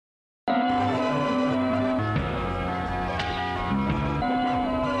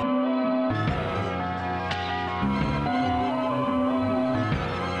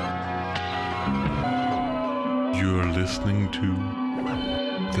listening to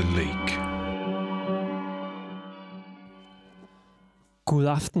The Lake. God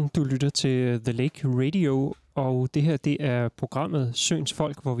aften, du lytter til The Lake Radio, og det her, det er programmet SØENS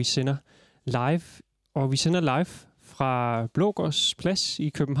FOLK, hvor vi sender live. Og vi sender live fra Blågårds Plads i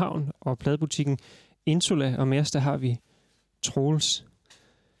København og pladebutikken Insula, og med os der har vi Troels.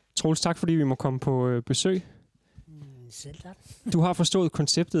 Troels, tak fordi vi må komme på besøg. Selv tak. Du har forstået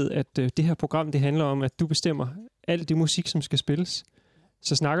konceptet, at det her program, det handler om, at du bestemmer alt det musik, som skal spilles.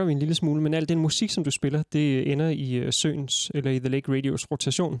 Så snakker vi en lille smule, men al den musik, som du spiller, det ender i SØENS eller i The Lake Radios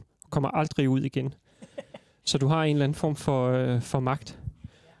rotation og kommer aldrig ud igen. Så du har en eller anden form for magt.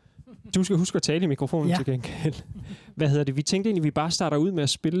 Du skal huske at tale i mikrofonen til gengæld. Hvad hedder det? Vi tænkte egentlig, at vi bare starter ud med at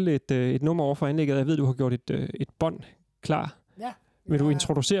spille et nummer over for anlægget. Jeg ved, du har gjort et bånd klar. Ja. Vil du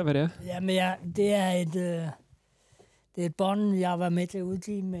introducere, hvad det er? Jamen, det er et bånd, jeg var med til at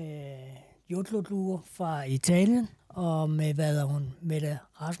udgive med lukker fra Italien, og med, Mette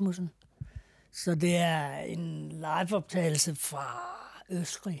Rasmussen. Så det er en liveoptagelse fra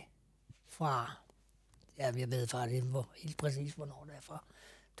Østrig, jeg ved faktisk helt præcis, hvornår det er fra.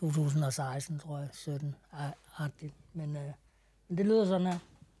 2016, tror jeg, 17-agtigt. Men det lyder sådan her.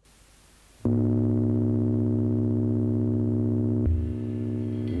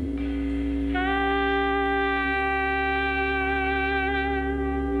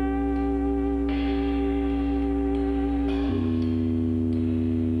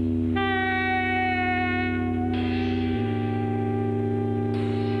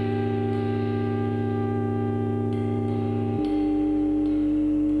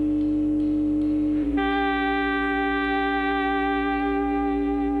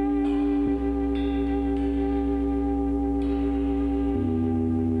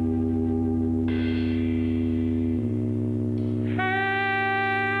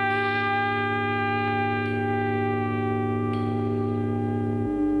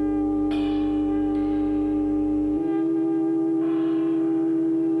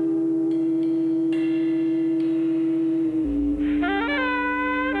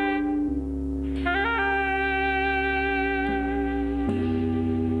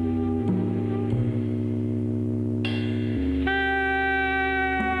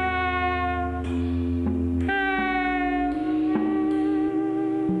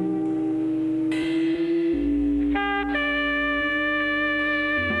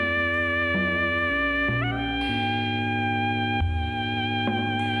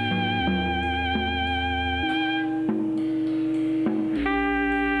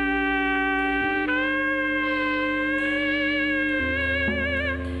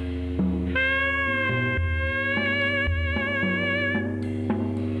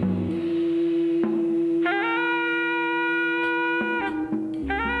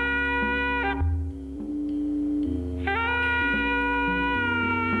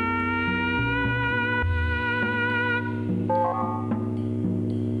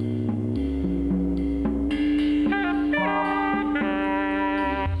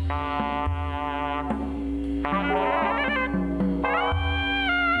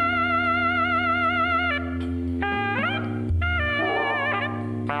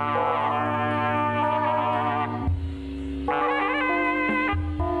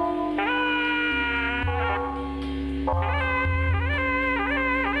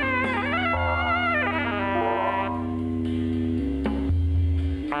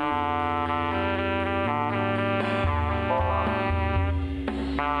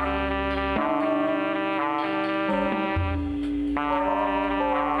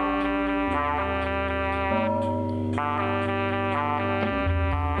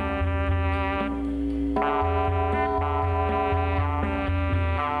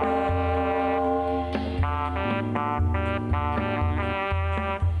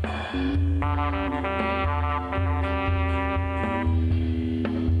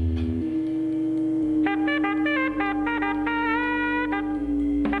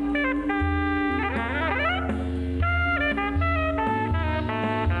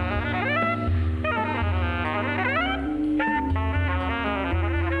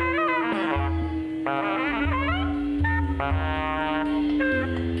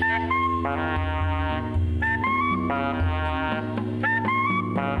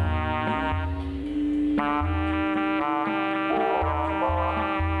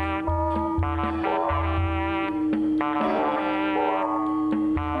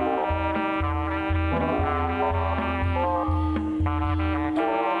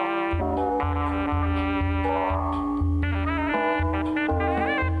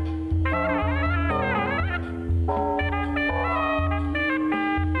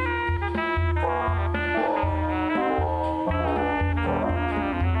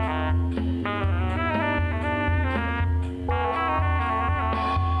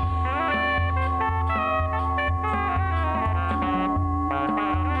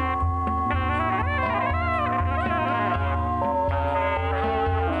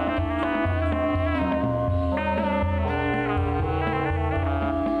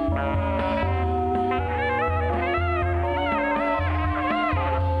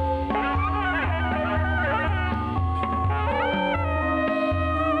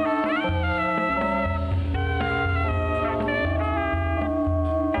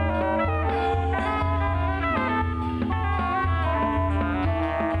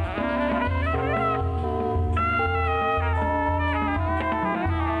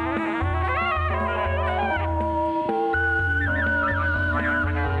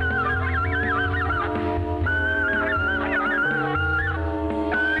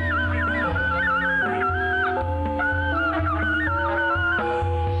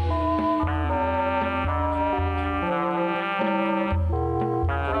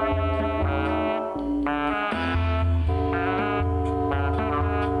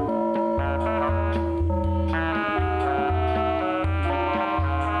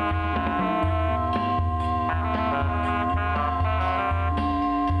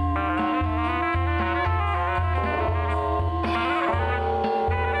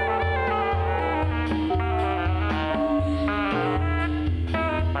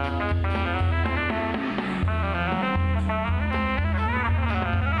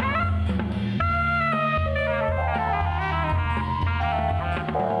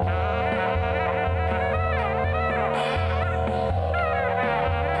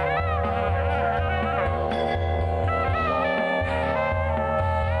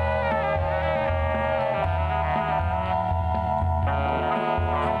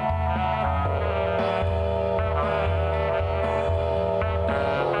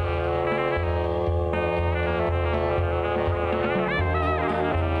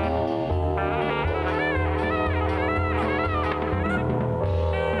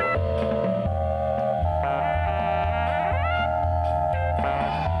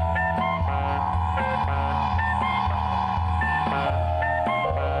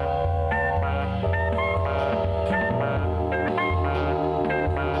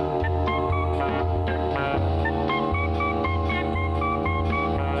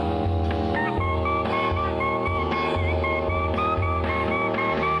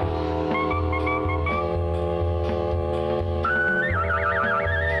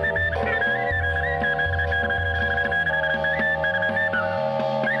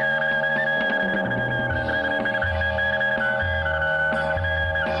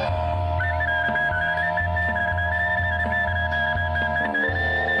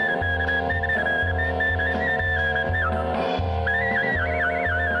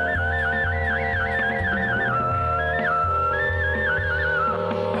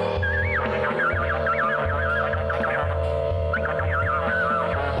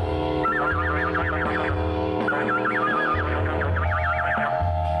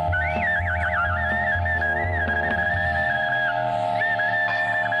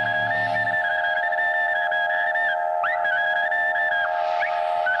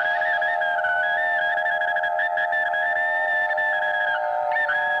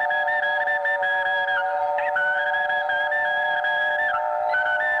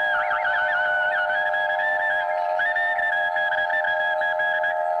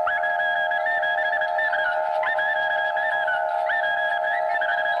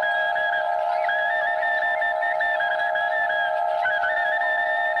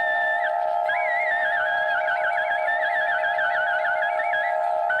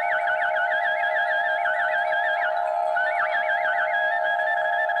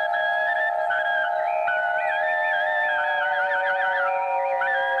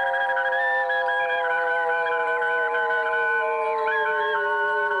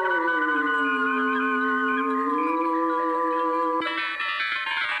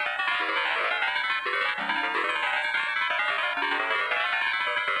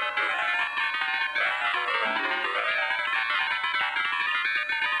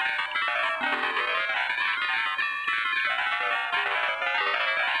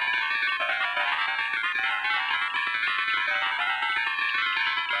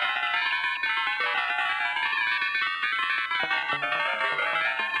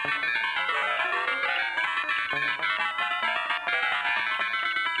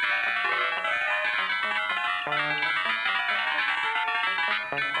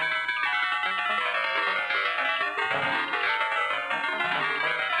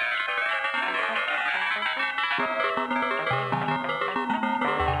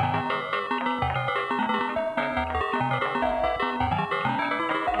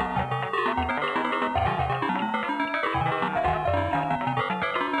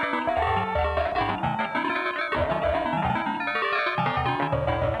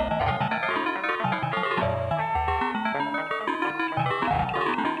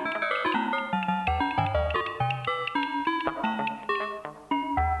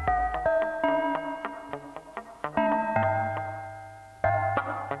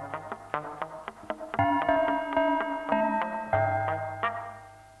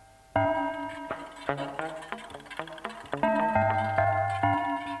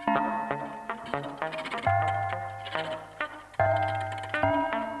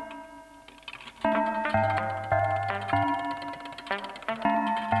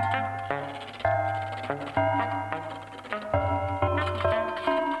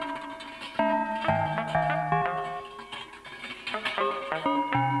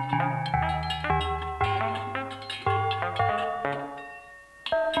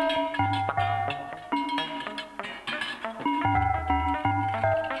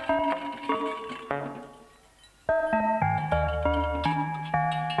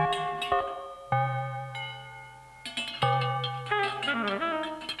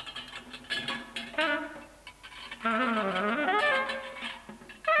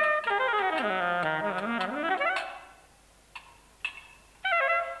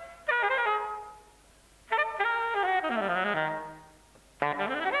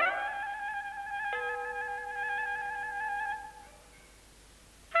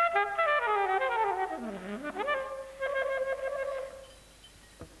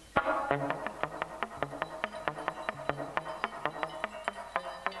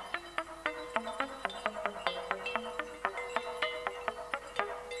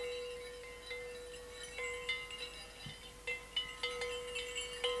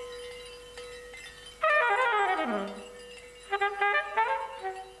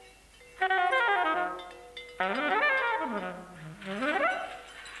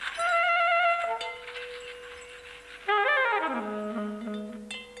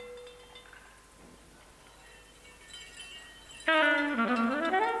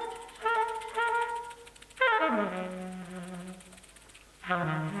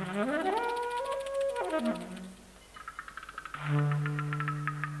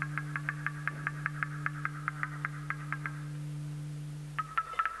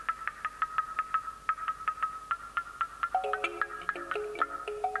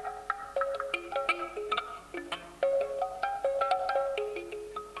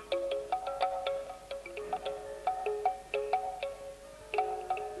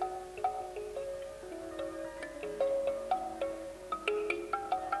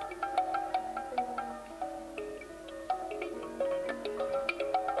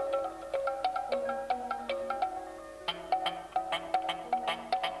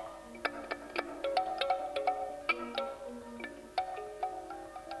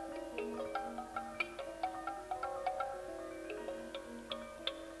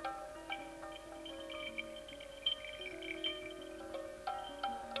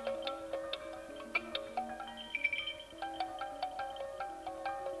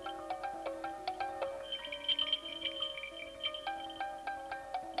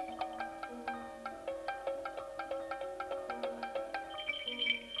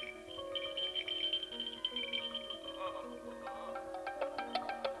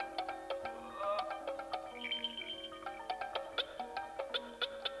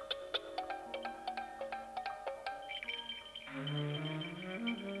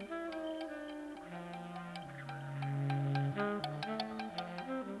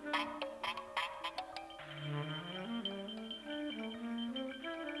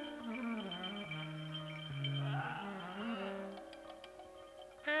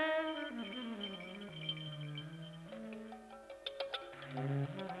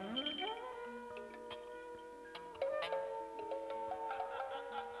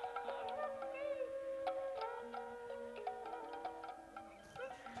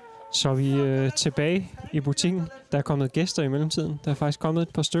 Så er vi tilbage i butikken. Der er kommet gæster i mellemtiden. Der er faktisk kommet et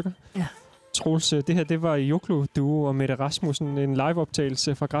par stykker. Ja. Troels, det her, det var Joklo Duo og Mette Rasmussen. En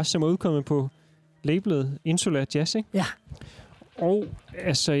liveoptagelse fra Græs, som er udkommet på labelet Insula Jazz, ikke? Ja. Og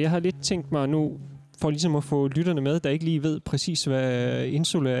altså, jeg har lidt tænkt mig nu, for ligesom at få lytterne med, der ikke lige ved præcis, hvad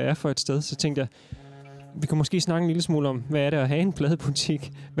Insula er for et sted, så tænkte jeg, vi kan måske snakke en lille smule om, hvad er det at have en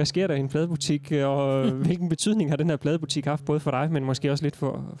pladebutik? Hvad sker der i en pladebutik? Og hvilken betydning har den her pladebutik haft, både for dig, men måske også lidt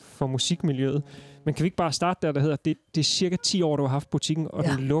for musikmiljøet? Men kan vi ikke bare starte der hedder, det er cirka 10 år, du har haft butikken, og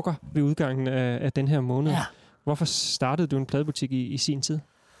den lukker ved udgangen af den her måned. Ja. Hvorfor startede du en pladebutik i sin tid?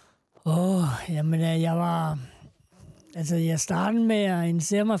 Jamen, jeg startede med at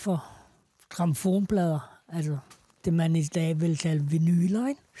interessere mig for grammofonplader, altså det man i dag vil kalde vinyler,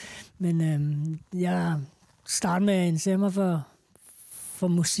 ikke? Men jeg startede med at interessere mig for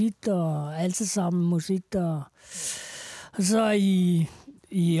musik, og altid sammen musik, og så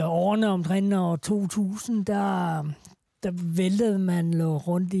i årene omkring år 2000, der væltede man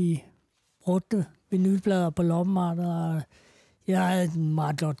rundt i brugte vinylplader på loppemarkedet, og jeg havde et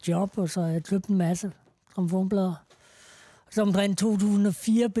meget godt job, og så jeg købte en masse grammofonplader. Så omkring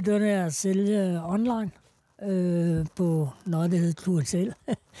 2004 begyndte jeg at sælge online på noget, der hed Projektet.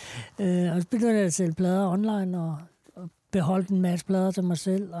 Og så begyndte jeg at sælge plader online og beholdt en masse plader til mig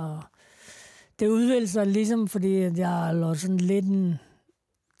selv. Og det udviklede sig ligesom, fordi jeg lå sådan lidt en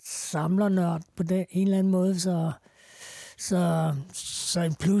samlernørd på en eller anden måde,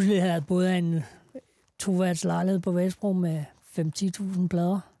 så pludselig havde jeg både en 2-værts lejlighed på Vestbro med 5-10.000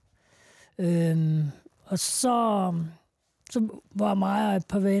 plader. Og så var mig og et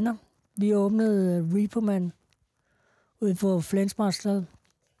par venner. Vi åbnede Reaperman ude på Flensborgstræde.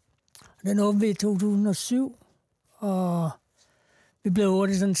 Den åbnede vi i 2007, og vi blev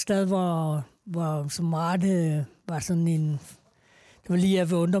hurtigt sådan et sted, hvor så meget var sådan en... Det var lige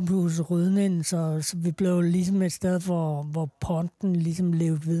efter Ungdomshuset Rydning, så vi blev ligesom et sted, hvor ponten ligesom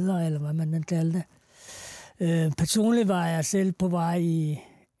levede videre, eller hvad man kaldte det. Personligt var jeg selv på vej i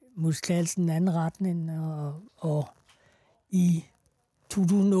musikalsk en anden retning, og i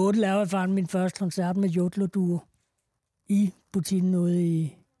 2008 lavede jeg faktisk min første koncert med Joklo Duo i butikken ude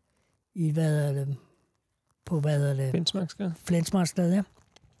i Flensborgstræde, ja.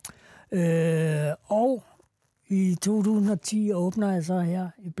 Og i 2010 åbner jeg så her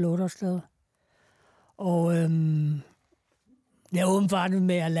i Blådårsgade. Og jeg åbenbart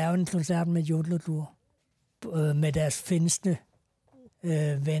med at lave en koncert med Jodlukker med deres finske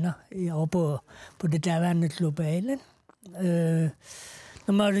venner over på det daværende globale.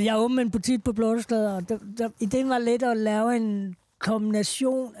 Jeg åbnede en butik på Blådårsgade, og ideen var lidt at lave en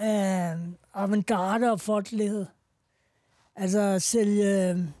kombination af avantgarde og folkelighed. Altså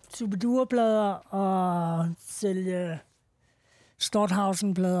sælge Superdure-plader og sælge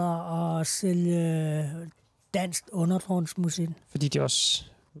Stockhausen-plader og sælge dansk undergrundsmusik. Fordi det også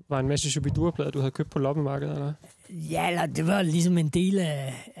var en masse Superdure-plader, du havde købt på loppemarkedet, eller? Ja, eller det var ligesom en del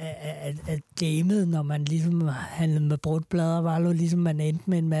af gamet, når man ligesom handlede med brudplader, var det ligesom man endte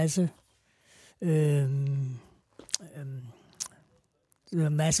med en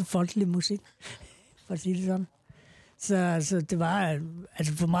masse folkelig musik, for at sige det sådan. Så det var,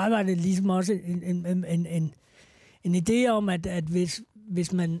 altså for mig var det ligesom også en idé om, at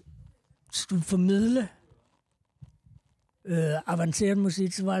hvis man skulle formidle avanceret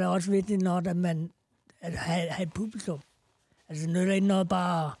musik, så var det også vigtigt nok, at man have et publikum. Altså det er ikke noget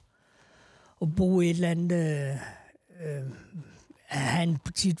bare at bruge et eller andet, at have en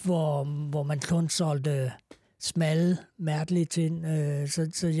butik, hvor man kun solgte smalle, mærkelige ting.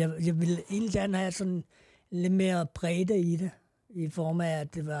 Så jeg ville egentlig gerne have sådan lidt mere bredde i det, i form af,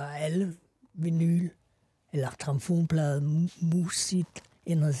 at det var alle vinyl, eller grammofonplade, musik,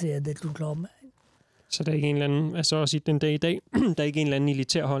 interesseret det, du kommer. Så der er ikke en eller anden, altså også i den dag i dag, der er ikke en eller anden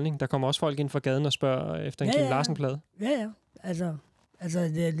elitær holdning. Der kommer også folk ind fra gaden og spørger efter en Kim Larsen-plade. Ja. Altså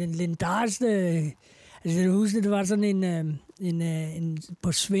den darste... Altså, jeg husker, det var sådan en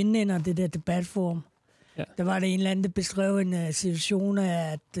på Svindender, det der debatforum. Ja. Der var det en eller anden, der beskrev en situation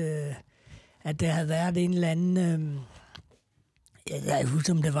af, at der havde været en eller anden... jeg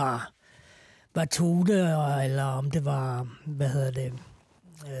husker, om det var Tode, eller om det var,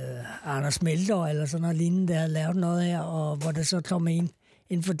 Anders Melter, eller sådan noget lignende, der havde lavet noget her, og hvor der så kom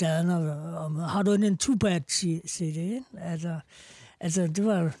ind for gaden, og har du en Tupac-CD? Altså det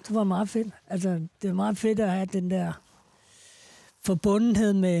var meget fedt. Altså, det er meget fedt at have den der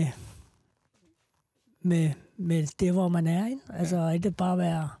forbundenhed med det, hvor man er, ikke? Altså, ikke bare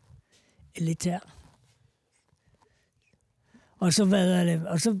være elitær. Og så,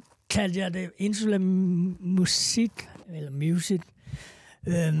 og så kaldte jeg det Insula musik, eller music,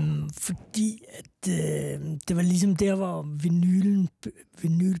 fordi at, det var ligesom der, hvor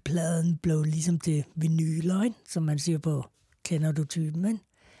vinylpladen blev ligesom til vinyler, ikke? Som man siger på Kender du typen, ikke?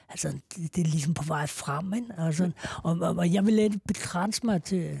 Altså, det er ligesom på vej frem, ikke? Altså, og jeg ville lidt begrænse mig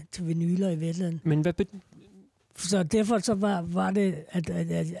til vinyler i virkeligheden. Men hvad så derfor så var det,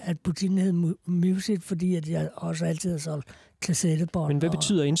 at butikken hed Music, fordi at jeg også altid har solgt kassettebånd. Men hvad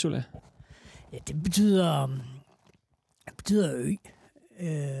betyder Insula? Ja, det betyder ø.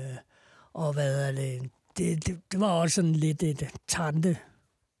 Og det var også sådan lidt et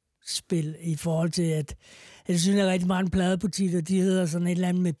tantespil i forhold til, at jeg synes, at rigtig mange pladebutikker, de hedder sådan et eller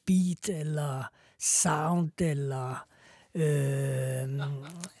andet med beat, eller sound, eller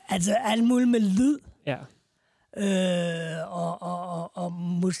altså alt muligt med lyd. Ja. Og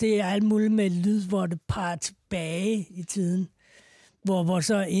måske alt muligt med lyd, hvor det peger tilbage i tiden. Hvor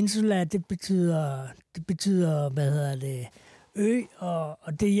så Insula, det betyder ø,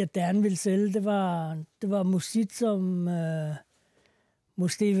 og det jeg gerne ville sælge, det var musik, som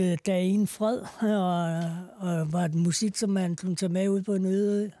måske ville gav en fred, og var det musik, som man kunne tage med ud på en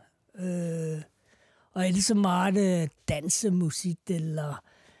øde. Og ikke så meget dansemusik eller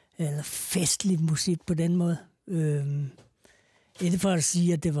festlig musik på den måde. Ikke for at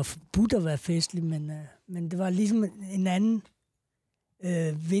sige, at det var forbudt at være festlig, men det var ligesom en anden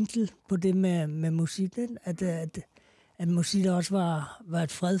vinkel på det med musik, at musik også var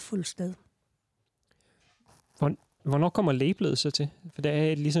et fredfuldt sted. Hvornår kommer labelet så til? For der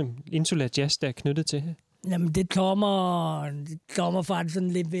er ligesom Insula Jazz, der er knyttet til. Jamen, det kommer faktisk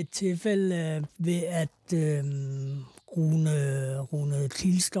sådan lidt ved et tilfælde, ved at Rune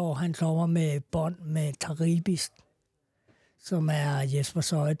Kilsgaard, han kommer med bånd med Karibist, som er Jesper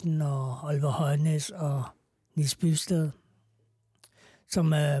Søjden og Oliver Højnes og Niels Bysted,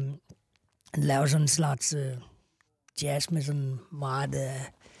 som laver sådan en slags jazz med sådan meget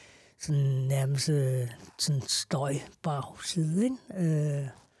sådan nærmest sådan støjbar side, ikke?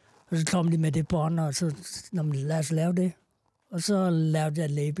 Og så kom de med det bånd, og så lad os lave det. Og så lavede jeg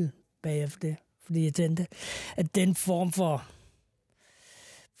et label bagefter det, fordi jeg tænkte, at den form for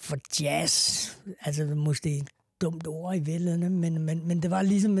jazz, altså måske dumt ord i virkeligheden, men det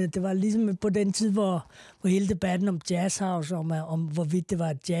var ligesom på den tid, hvor hele debatten om jazzhouse, om hvorvidt det var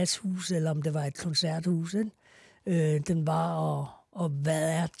et jazzhus, eller om det var et koncerthus, den var, og hvad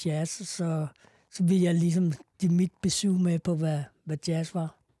er jazz, så ville jeg ligesom give mit besøg med på, hvad jazz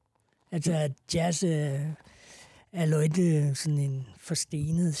var. Altså, at jazz er jo ikke sådan en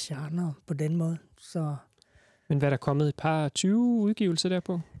forstenet genre på den måde, så... Men hvad er der kommet? Et par 20 udgivelser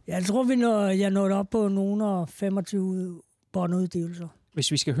derpå? Jeg tror, jeg nåede op på nogle 25 båndudgivelser.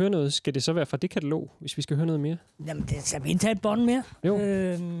 Hvis vi skal høre noget, skal det så være fra det katalog, hvis vi skal høre noget mere? Jamen, det skal vi ikke tage et bånd mere. Jo.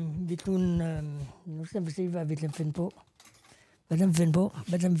 Vi kunne... nu skal vi se, hvad vi kan finde på. Hvad kan vi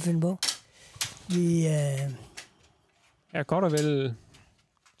finde på? Vi... er godt og vel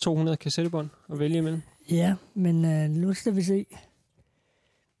 200 kassettebånd at vælge imellem. Ja, men nu skal vi se.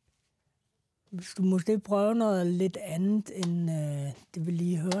 Hvis du måske prøve noget lidt andet, end det vi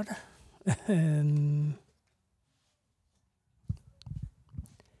lige hørte.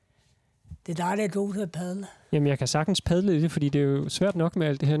 Det er dig, der er god til at padle. Jamen, jeg kan sagtens padle i det, fordi det er jo svært nok med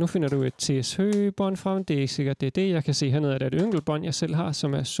alt det her. Nu finder du et TSH-bånd frem. Det er sikkert det. Jeg kan se hernede, at det er et ynkelbånd, jeg selv har,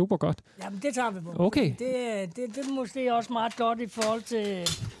 som er super godt. Jamen, det tager vi på. Okay. Det er måske også meget godt i forhold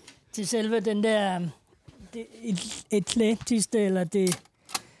til selve den der eklektiske, eller det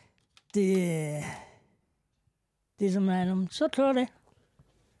som er om. Så kører det.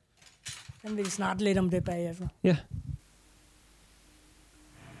 Den vil snart lidt om det bagefter. Ja.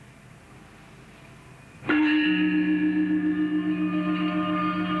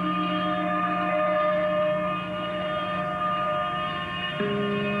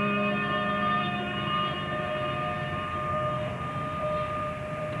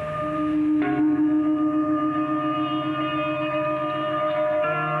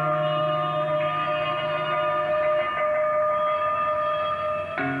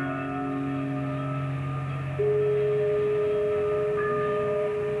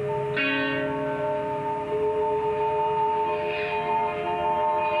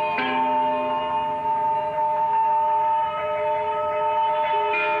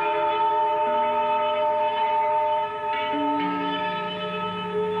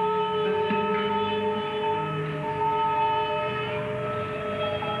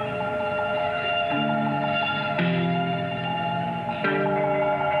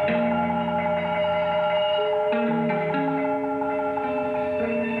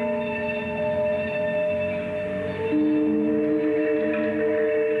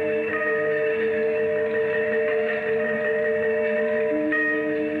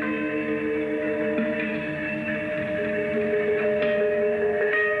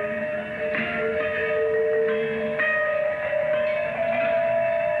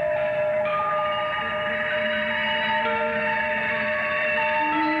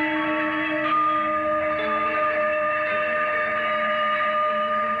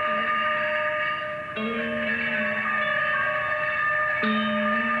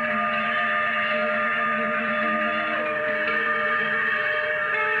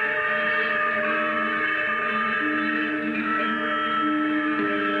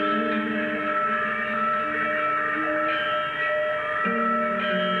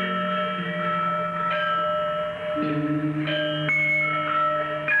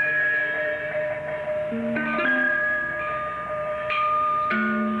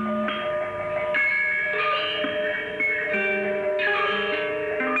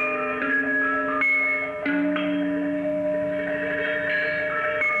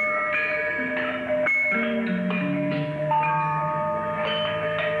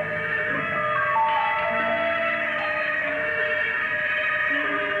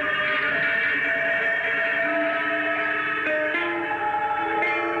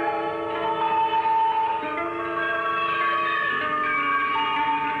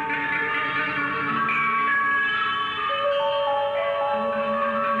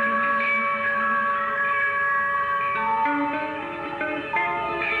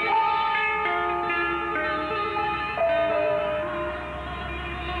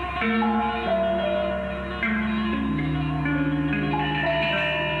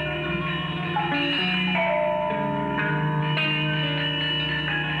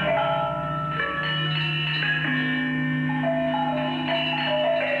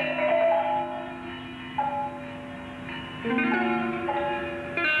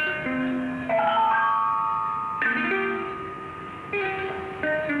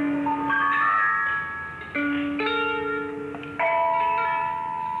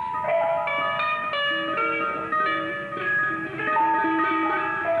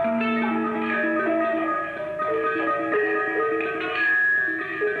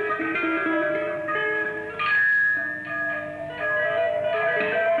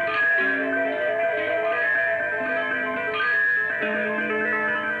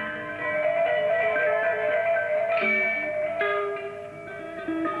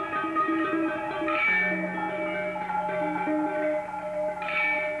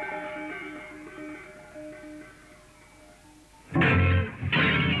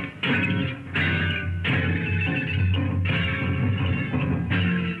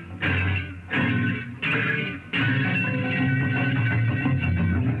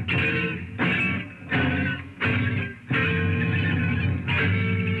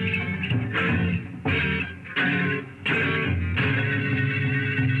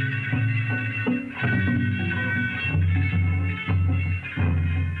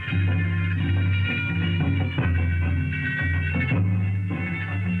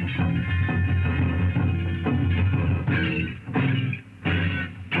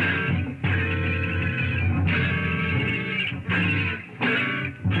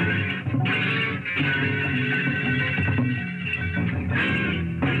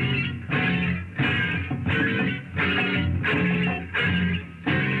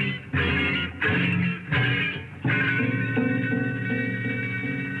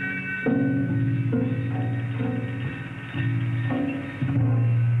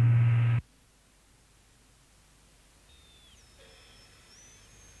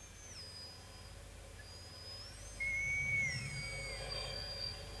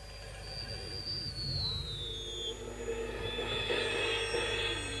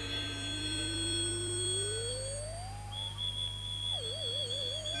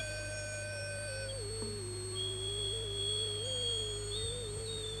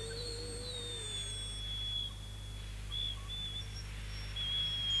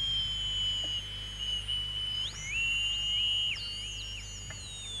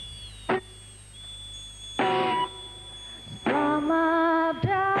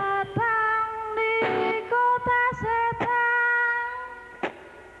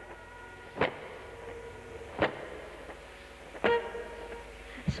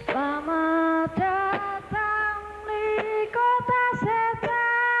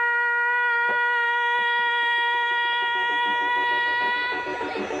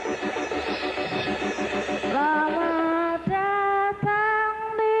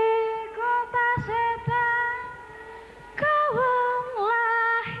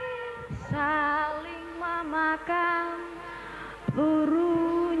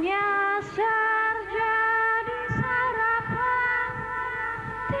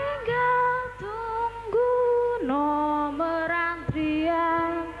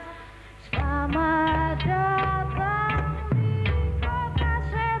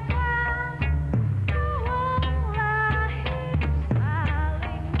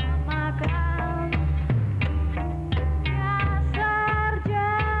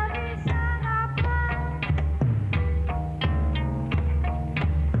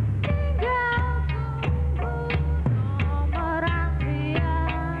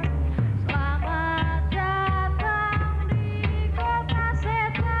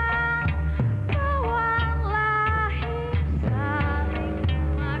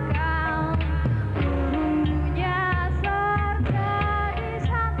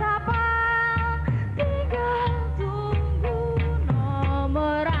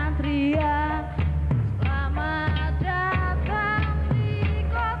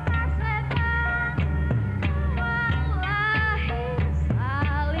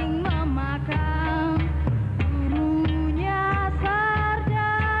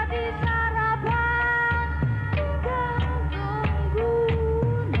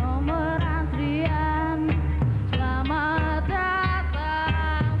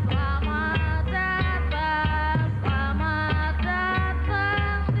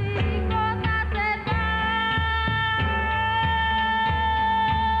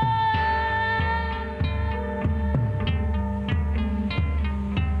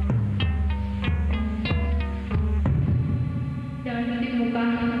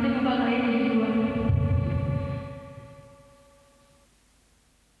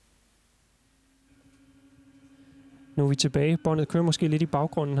 Nu er vi tilbage. Båndet kører måske lidt i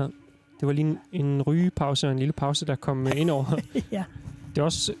baggrunden her. Det var lige en rygepause og en lille pause, der kom ind over. Ja.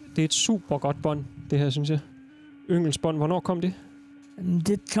 Det er et super godt bånd, det her, synes jeg. Yngels bånd. Hvornår kom det?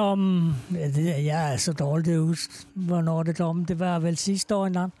 Det kom... Ja, jeg er så dårlig til at huske, hvornår det kom. Det var vel sidste år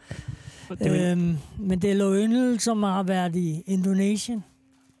engang. Men det er Yngel, som har været i Indonesien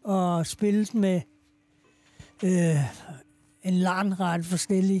og spillet med en lang række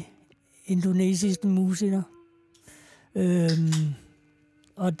forskellige indonesiske musikere.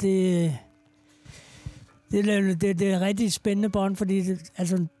 Og det er rigtig spændende bånd, fordi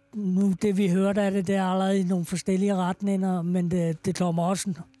nu det vi hørte af det er allerede i nogle forskellige retninger, men det kommer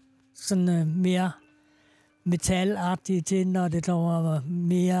også sådan mere metalagtigt til, og det kommer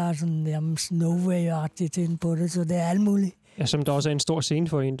mere sådan snowwave-agtigt til på det, så det er alt muligt. Ja, som der også er en stor scene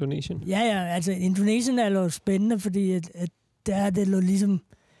for i Indonesien. Ja, altså Indonesien er jo spændende, fordi at der er det jo ligesom,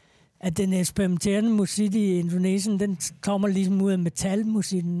 at den eksperimenterende musik i Indonesien, den kommer ligesom ud af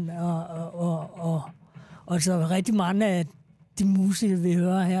metalmusikken, og så rigtig mange af de musikere, vi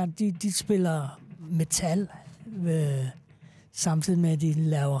hører her, de spiller metal, samtidig med, at de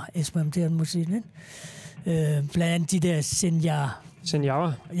laver eksperimenterende musik. Blandt andet de der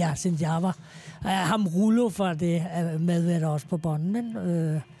Senjava. Ja, Senjava. Ham Rullo fra det medvirker også på bånden.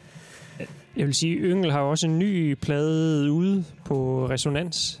 Jeg vil sige, Yngel har jo også en ny plade ude på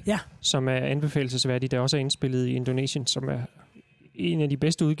Resonans, ja, som er anbefalelsesværdig, der også er indspillet i Indonesien, som er en af de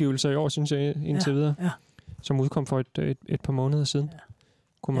bedste udgivelser i år, synes jeg, indtil videre. Ja. Som udkom for et par måneder siden. Ja.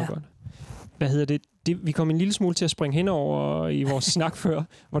 Kunne man godt. Hvad hedder det? Vi kom en lille smule til at springe henover i vores snak før,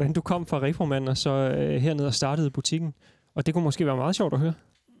 hvordan du kom fra Repromand og så herned og startede butikken. Og det kunne måske være meget sjovt at høre.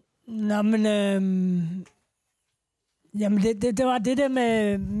 Nå, men... Jamen, det var det der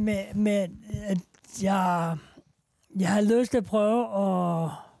med at jeg havde lyst til at prøve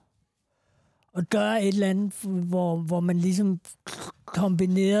at gøre et eller andet, hvor man ligesom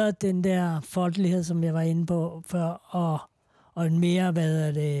kombinerede den der folkelighed, som jeg var inde på før, og en mere,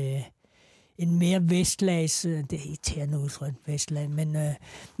 en mere vestlags, det er irriterende udtryk, vestlag, men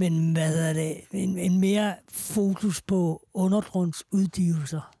en mere fokus på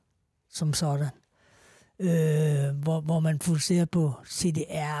undergrundsudgivelser som sådan. Hvor man fokuserer på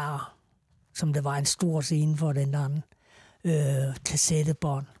CDR, som der var en stor scene for den anden,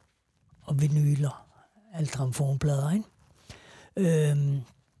 kassettebånd og vinyler, alt grammofonplader, ikke?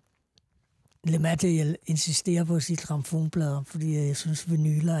 Lad mig til, at jeg insisterer på at sige grammofonplader, fordi jeg synes,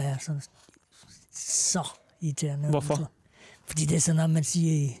 vinyler er sådan, så irriterende. Hvorfor? Fordi det er sådan, at man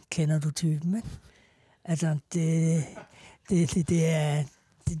siger, kender du typen, ikke? Altså, det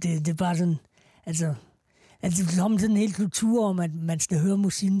er bare sådan, altså det kommer sådan en hel kultur om, at man skal høre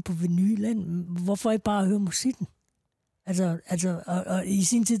musikken på vinyl. Hvorfor ikke bare høre musikken? Og i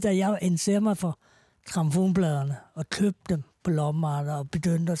sin tid, da jeg interesserede mig for grammofonpladerne og købte dem på lommemarkeder og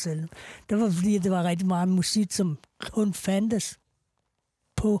begyndte at sælge dem, det var fordi, at det var rigtig meget musik, som kun fandtes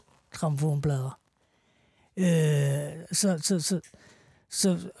på grammofonplader. Så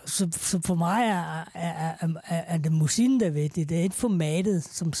for mig er det musikken, der er vigtigt. Det er ikke formatet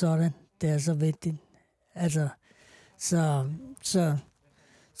som sådan, det er så vigtigt. Altså, så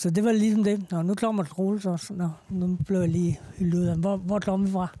det var ligesom det. Nå, nu kommer Troels også. Nå, nu blev jeg lige hyldet ud af. Hvor kom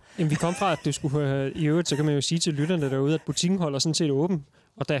vi fra? Jamen, vi kom fra, at du skulle høre... I øvrigt, så kan man jo sige til lytterne derude, at butikken holder sådan set åben.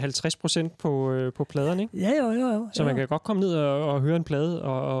 Og der er 50% på pladerne, ikke? Ja, jo. Så man kan godt komme ned og høre en plade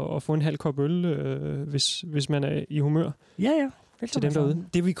og få en halv kop øl, hvis man er i humør. Ja. Til dem derude.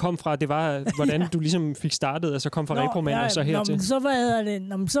 Det vi kom fra, det var, hvordan du ligesom fik startet, altså kom fra Repromand og så hertil.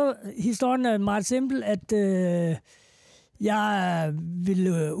 Så historien er meget simpel, at jeg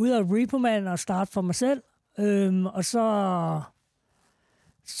ville ud af Repromand og starte for mig selv, og så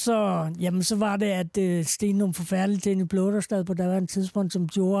var det, at det steg nogle forfærdelige ting i Blevet på daværende tidspunkt, som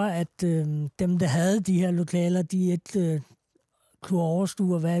gjorde, at dem, der havde de her lokaler, de ikke kunne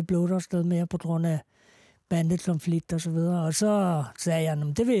overstue at være i Blevet mere på grund af bandekonflikt og så videre. Og så sagde jeg,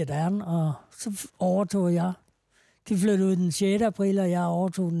 det vil jeg gerne, og så overtog jeg. De flyttede ud den 6. april, og jeg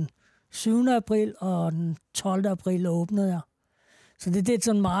overtog den 7. april, og den 12. april åbnede jeg. Så det er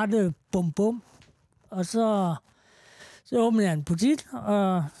sådan meget bum. Og så åbnede jeg en butik,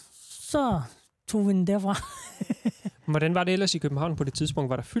 og så tog vi den derfra. Hvordan var det ellers i København på det tidspunkt?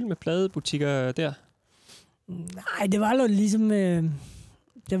 Var der fyldt med pladebutikker der? Nej, det var jo ligesom...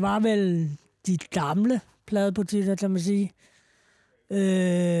 det var vel de gamle pladebutikker, kan man sige.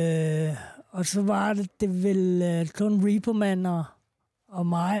 Og så var det vel kun Repromand og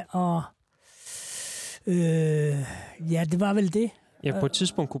mig, og det var vel det. Ja, på et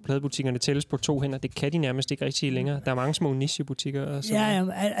tidspunkt kunne pladebutikkerne tælles på 2 hænder. Det kan de nærmest ikke rigtig længere. Der er mange små nichebutikker. Og sådan.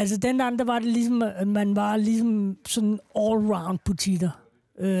 Ja, altså dengang, der var det ligesom, man var ligesom sådan all-round butikker.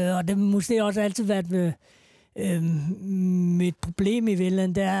 Og det måske også altid været med et problem i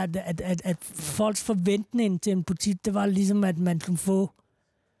Vælland, det er, at folks forventning til en butik, det var ligesom, at man kunne få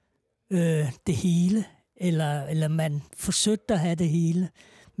det hele, eller man forsøgte at have det hele.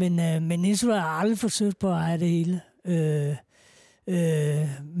 Men Insula har aldrig forsøgt på at have det hele.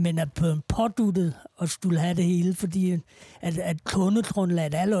 Men er på en påduttet og skulle have det hele, fordi at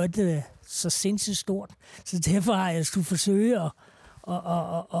kundegrundlaget er allerede så sindssygt stort. Så derfor har jeg skulle forsøge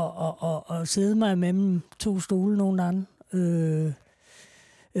at sidde mig mellem 2 stole nogle gange,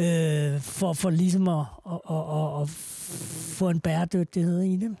 for ligesom at få en bæredygtighed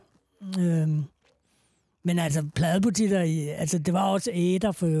i det. Men altså pladebutikker, altså det var også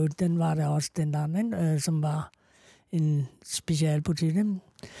Æder for øvrigt, den var der også den der, som var en specialbutik.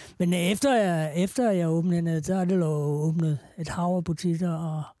 Men efter jeg åbnede, så er det åbnet et hav af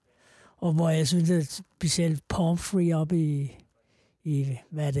butikker, og hvor jeg synes, at specielt Pomfrey oppe i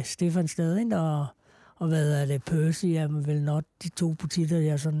hvad er det, Stefansstad, ikke? Og hvad er det, Percy, er vel nok de 2 butikker,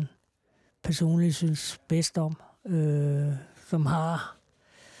 jeg sådan personligt synes bedst om, som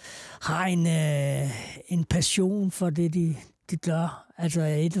har en passion for det, de gør. Altså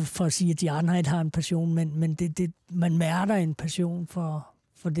ikke for at sige, at de andre ikke har en passion, men man mærker en passion for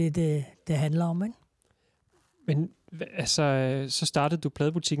det handler om, ikke? Men altså, så startede du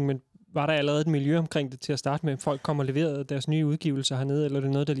pladebutikken, men var der allerede et miljø omkring det til at starte med? Folk kommer og leverede deres nye udgivelser hernede, eller er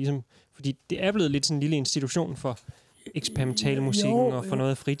det noget, der ligesom... Fordi det er blevet lidt sådan en lille institution for eksperimentalmusikken, og for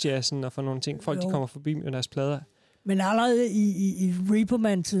noget af frijazzen, og for nogle ting. Folk, de kommer forbi med deres plader. Men allerede i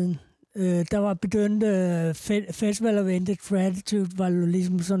Reaperman-tiden, der var begyndt Festival of Ended Gratitude, var jo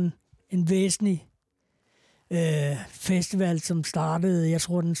ligesom sådan en væsentlig festival, som startede, jeg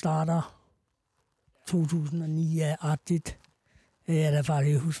tror, den starter 2009-agtigt. Jeg da faktisk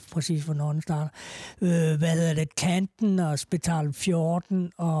ikke huske præcis, hvornår den starter. Hvad hedder det? Kanten og Spital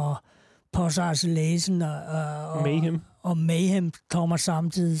 14 og Postsalæsen og Mayhem. Og Mayhem kommer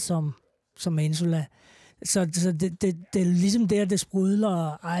samtidig som Insula. Så det er ligesom der, det sprudler,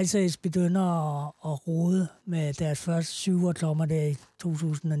 og Ice Age begynder at rode med deres første 7'er klommer der i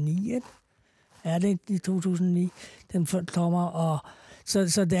 2009. Ikke? Er det i 2009? Den klommer, og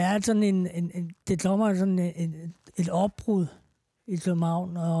så det er sådan det klommer sådan et opbrud i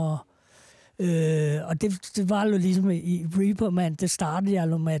København, og det var jo ligesom i Reaperman, det startede jeg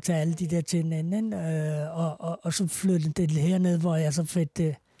jo med at tage alle de der ting ind, og så flyttede det herned, hvor jeg så fik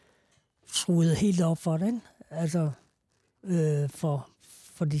det skruet helt op for den, altså for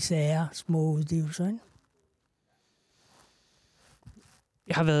de sære små udgivelser. Ikke?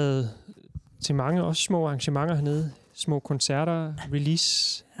 Jeg har været til mange også små arrangementer hernede, små koncerter,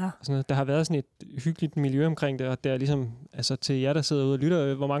 release, og sådan noget. Der har været sådan et hyggeligt miljø omkring det, og det er ligesom, altså til jer, der sidder ude og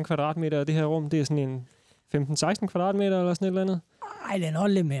lytter, hvor mange kvadratmeter er det her rum? Det er sådan en 15-16 kvadratmeter eller sådan et eller andet? Nej, det er nok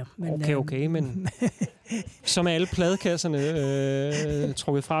lidt mere. Men, okay, men som er alle pladekasserne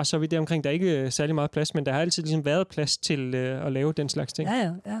trukket fra, så er vi der omkring. Der er ikke særlig meget plads, men der har altid ligesom været plads til at lave den slags ting.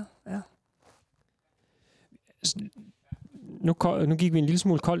 Ja. Nu gik vi en lille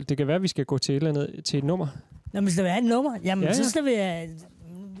smule koldt. Det kan være, at vi skal gå til et eller andet, til et nummer. Nå, men skal vi have et nummer? Jamen, så skal vi...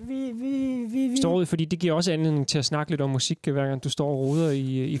 Vi står ud, fordi det giver også anledning til at snakke lidt om musik, hver gang du står og roder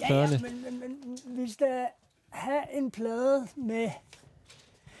i pladerne. Ja, men vi skal have en plade med...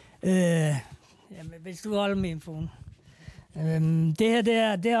 hvis du holder min phone. Det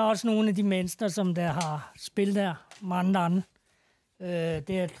her, det er også nogle af de mennesker, som der har spillet her mange gange. Det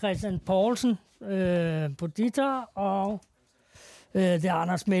er Christian Poulsen på guitar, og det er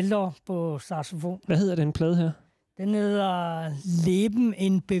Anders Melder på saxofon. Hvad hedder den plade her? Den hedder Leben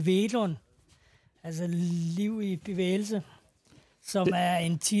in Bevægelung. Altså liv i bevægelse. Som er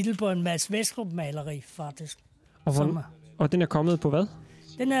en titel på en Mads Vestrup-maleri, faktisk. Og den er kommet på hvad?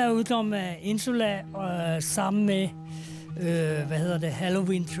 Den er udkommet af Insula, sammen med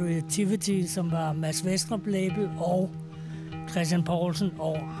Halloween Creativity, som var Mads Vestrup-label, og Christian Poulsen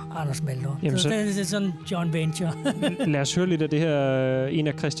og Anders Melder. Jamen, så det er sådan John Venture. Lad os høre lidt af det her, en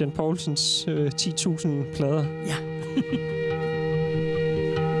af Christian Poulsens 10.000 plader. Ja.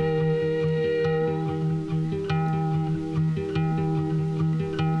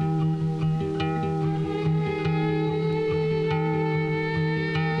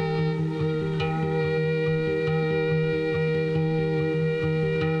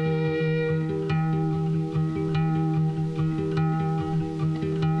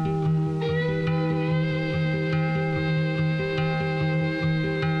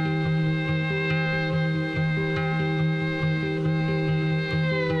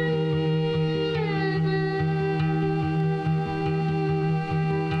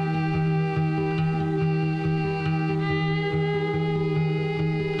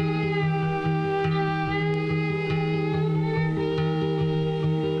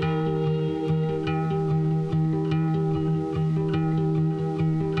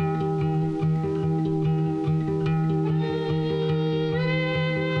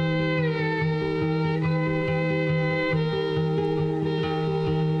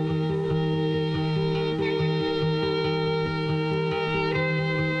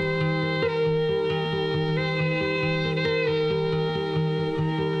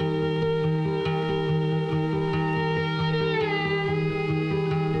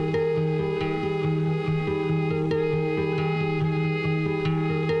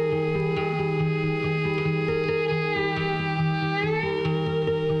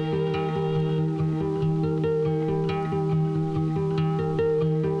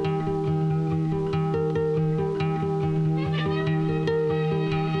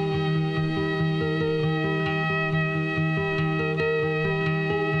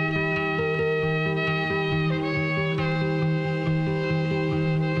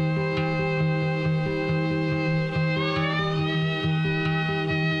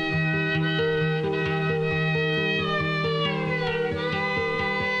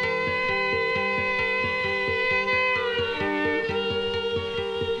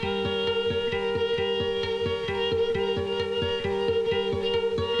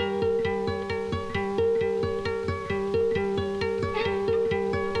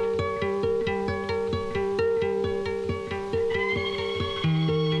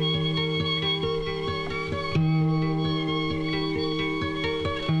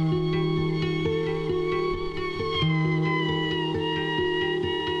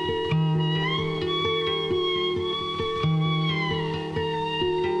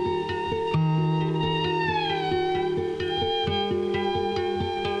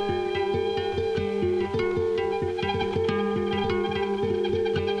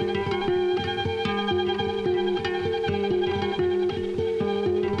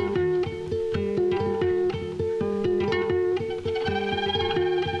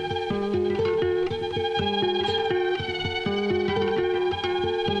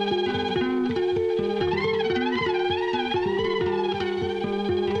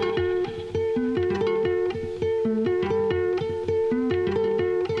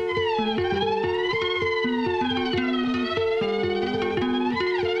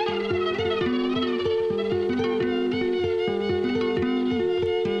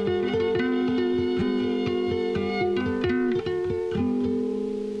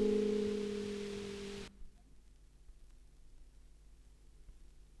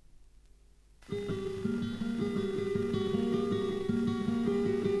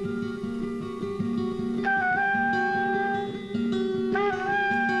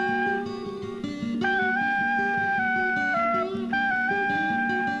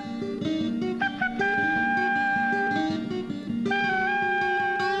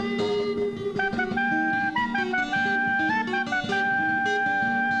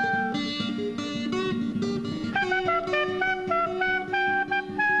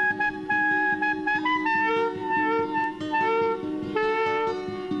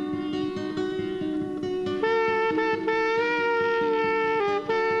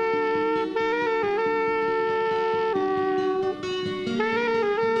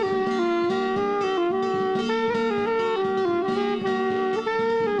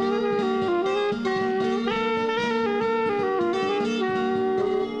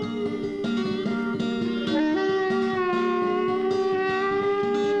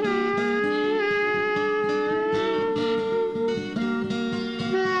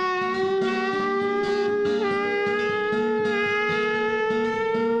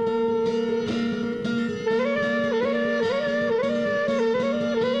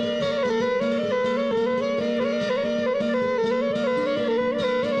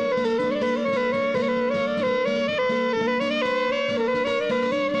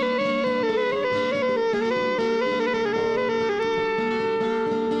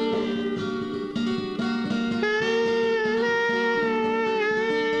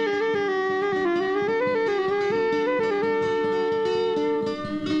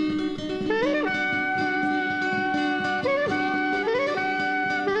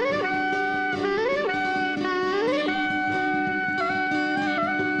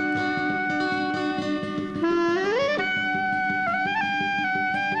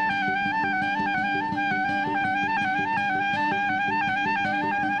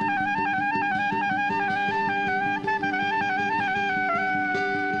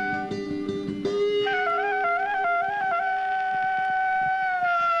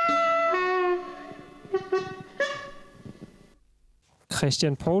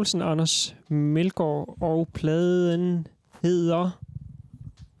 Christian Poulsen, Anders Melgaard, og pladen hedder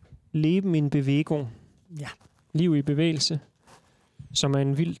Leben in Bewegung. Ja. Liv i bevægelse, som er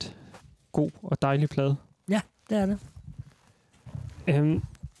en vildt god og dejlig plade. Ja, det er det.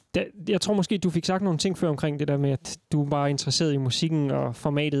 Jeg tror måske, du fik sagt nogle ting før omkring det der med, at du bare er interesseret i musikken, og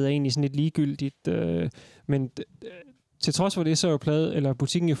formatet er egentlig sådan lidt ligegyldigt. Men til trods for det, så er jo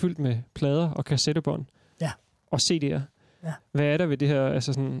butikken jo fyldt med plader og kassettebånd. Ja. Og CD'er. Ja. Hvad er der ved det her?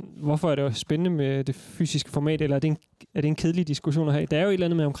 Altså sådan, hvorfor er det jo spændende med det fysiske format, eller er det en kedelig diskussion at have? Der er jo et eller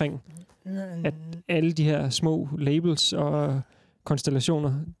andet med omkring, at alle de her små labels og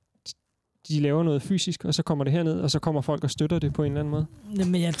konstellationer, de laver noget fysisk, og så kommer det herned, og så kommer folk og støtter det på en eller anden måde.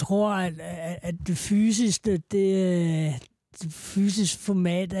 Jamen, jeg tror, at det fysiske, det fysiske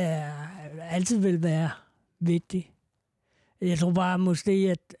format altid vil være vigtigt. Jeg tror bare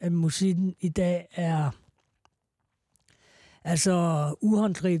måske, at musikken i dag er så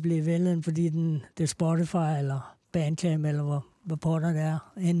uhåndgribelig i vælden, fordi det er Spotify eller Bandcamp, eller hvor potter det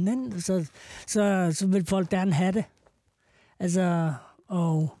er inden, så vil folk gerne have det. Altså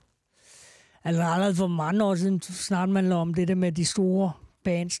allerede for mange år siden snakkede man om det der med de store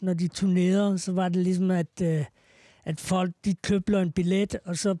bands, når de turnerede, så var det ligesom, at folk de købte en billet,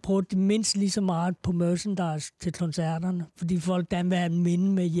 og så brugte de mindst lige så meget på merchandise til koncerterne, fordi folk gerne vil have en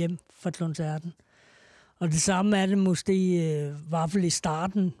minde med hjem fra koncerten. Og det samme er det måske, i hvert fald i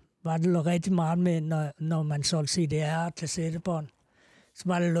starten, var det rigtig meget med, når man solgte CDR og kassettebånd. Så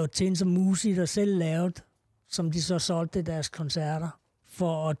var det lagt til, som musikere selv lavet, som de så solgte deres koncerter,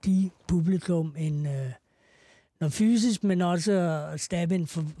 for at give publikum noget fysisk, men også at skabe en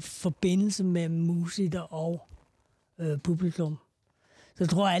forbindelse mellem musikere og publikum. Så jeg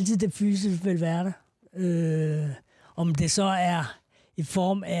tror altid, det fysisk vil være der. Om det så er i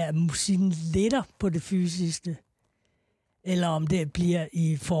form af, at musikken letter på det fysiske, eller om det bliver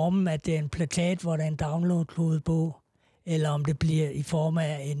i form af, at det er en plakat, hvor der er en download-kode på, eller om det bliver i form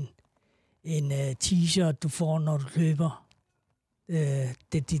af en t-shirt, du får, når du køber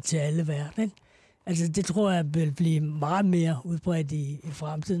det digitale verden. Altså, det tror jeg vil blive meget mere udbredt i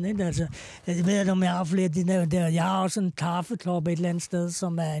fremtiden. Ikke? Altså, jeg ved ikke, om jeg har flere af de der. Jeg har også en kaffeklub et eller andet sted,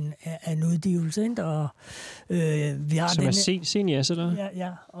 som er en udgivelse. Ikke? Og, vi har som er Senias, eller?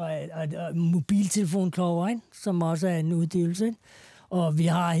 Ja, og mobiltelefonklubber, ikke? Som også er en udgivelse. Ikke? Og vi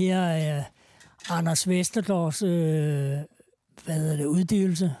har her Anders Vestergaards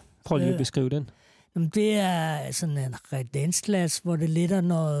udgivelse. Prøv lige at beskrive den. Det er sådan en redensglas, hvor det lidt er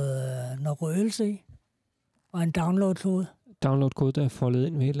noget røgelse i, og en download-kode. Download-kode, der er foldet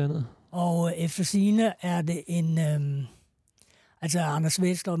ind med et eller andet. Og efter sigende er det en... Anders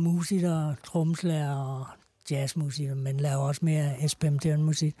Vester, musiker, trommeslager og jazzmusiker, men laver også mere eksperimenterende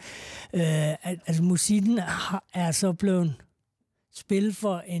musik. Musikken er så blevet spillet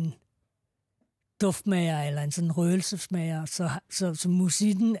for en duftmager, eller en sådan røgelsesmager, så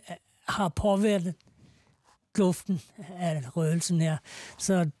musikken har påvirket duften af røgelsen her.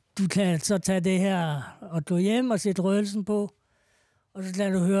 Så du kan så tage det her og gå hjem og sætte røgelsen på, og så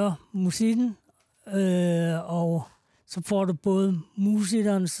lader du høre musikken, og så får du både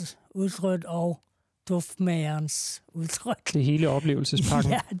musikernes udtryk og duftmagerens udtryk. Det hele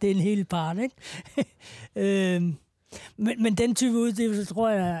oplevelsespakken. Ja, det er en hel part, ikke? Men den type udgivelse, tror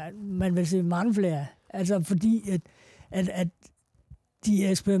jeg, man vil se mange flere. Altså fordi, at de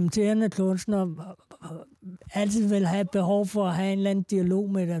eksperimenterende kunstnere altid vil have behov for at have en eller anden dialog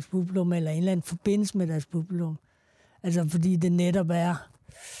med deres publikum, eller en eller anden forbindelse med deres publikum. Altså, fordi det netop er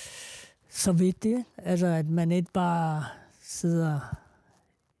så vigtigt. Altså, at man ikke bare sidder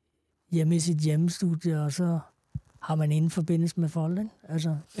hjemme i sit hjemmestudie, og så har man ingen forbindelse med folk.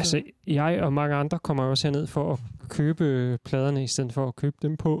 Altså, jeg og mange andre kommer også herned for at købe pladerne, i stedet for at købe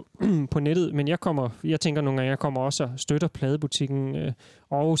dem på nettet. Men jeg tænker nogle gange, jeg kommer også og støtter pladebutikken,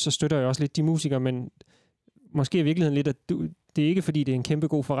 og så støtter jeg også lidt de musikere, men måske i virkeligheden lidt, at det er ikke fordi, det er en kæmpe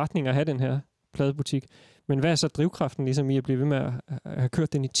god forretning at have den her pladebutik. Men hvad er så drivkraften ligesom i at blive ved med at have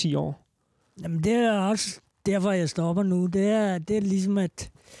kørt den i 10 år? Jamen, det er også derfor, jeg stopper nu. Det er ligesom,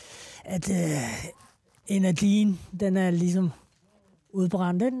 at energien, den er ligesom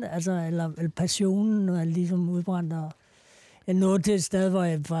udbrændt, altså, eller passionen er ligesom udbrændt. Og jeg nåede til et sted, hvor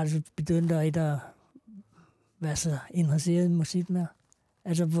jeg faktisk begyndte at være så interesseret i musik mere.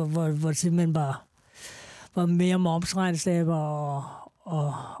 Altså, hvor simpelthen bare var mere momsregnskaber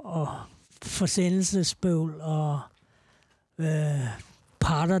og forsendelsesbøvl og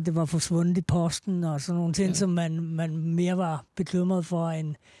parter, det var forsvundet i posten og sådan nogle ting, som man mere var bekymret for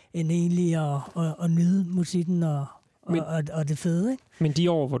end egentlig at nyde musikken og det fede, ikke? Men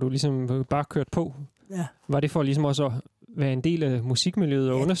de år, hvor du ligesom bare kørte på, var det for ligesom også at være en del af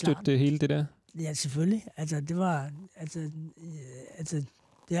musikmiljøet og understøtte det hele det der? Ja, selvfølgelig. Altså,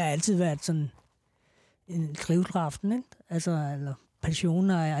 det har altid været sådan en drivkraften, ikke? Altså, eller passionen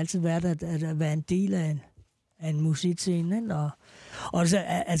har altid været at være en del af en musikscene, ikke? Og så,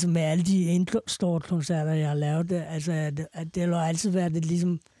 altså med alle de koncerter, jeg har lavet, altså, det har altid været det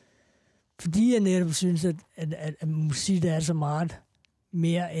ligesom, fordi jeg netop synes, at musik er så meget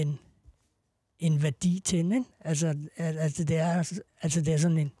mere en værdi til, ikke? Altså det er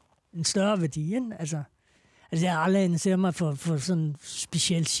sådan en større værdi, ikke? Altså jeg har aldrig interesseret mig for sådan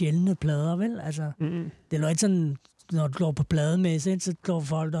specielt sjældne plader, vel? Altså, det er jo ikke sådan, når du går på plademesse, så går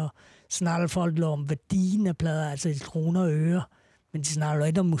folk og snakker folk om værdien af plader, altså i kroner og øre, men de snakker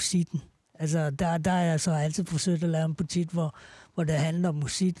ikke om musikken. Altså, der er jeg så altid forsøgt at lave en butik, hvor det handler om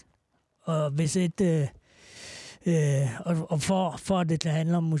musik. Og hvis for at det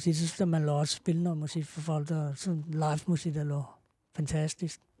handler om musik, så skal man også spille noget musik for folk, der sådan live musik er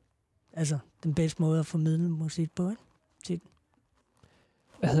fantastisk. Altså, den bedste måde at formidle musik på, ikke?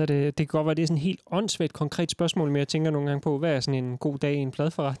 Hvad hedder det? Det kan godt være, det er sådan et helt åndssvagt konkret spørgsmål, men jeg tænker nogle gange på, hvad er sådan en god dag i en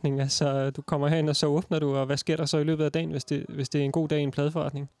pladeforretning? Altså, du kommer herind, og så åbner du, og hvad sker der så i løbet af dagen, hvis det er en god dag i en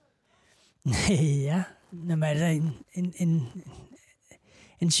pladeforretning? Ja, jamen, altså,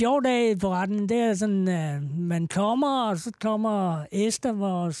 en sjov dag i forretningen, det er sådan, man kommer, og så kommer Esther,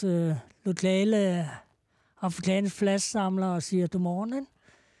 vores lokale afrikanske flaskesamler, og siger godmorgen.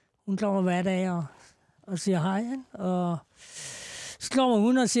 Hun kommer hver dag og siger hej, og så kommer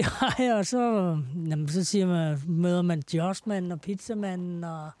hun og siger hej, og så siger møder man Joshmanden og pizzamanden,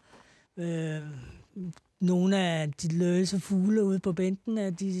 og nogle af de løse fugle ude på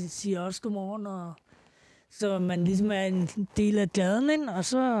bænkene, de siger også godmorgen, og så man ligesom er en del af gaden, og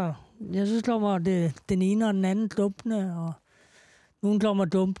så, jeg synes, kommer den ene og den anden dumpende, og nogle kommer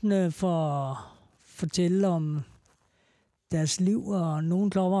dumpende for at fortælle om deres liv, og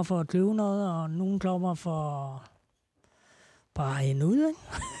nogle kommer for at købe noget, og nogle kommer for bare en ud, ikke?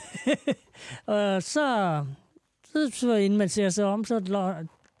 Og så inden man ser sig om, så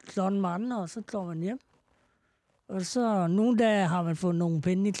slår en mand, og så går man hjem. Og så nogle dage har man fået nogle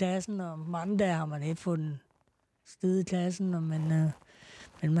penge i klassen, og mange dage har man ikke fået en sted i klassen, men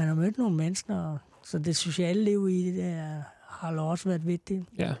man har mødt nogle mennesker, så det sociale liv i det har også været vigtigt.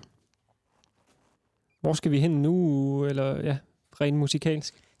 Ja. Hvor skal vi hen nu, eller ja, rent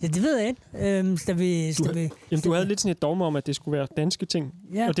musikalsk? Ja, det ved jeg ikke. Du havde lidt sådan et dogme om, at det skulle være danske ting,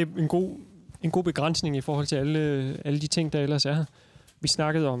 ja. Og det er en god begrænsning i forhold til alle de ting, der ellers er her. Vi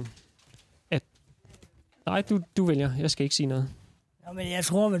snakkede om, at nej, du vælger, jeg skal ikke sige noget. Ja, men jeg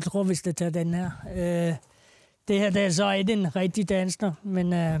tror hvis det tager den her. Det her, det er så ikke en rigtig dansker,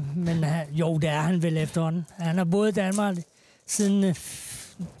 men jo, det er han vel efterhånden. Han har boet i Danmark siden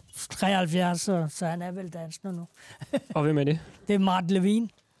 73, så han er vel dansker nu. Og hvem er det? Det er Martin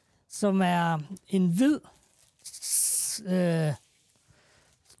Levin, som er en hvid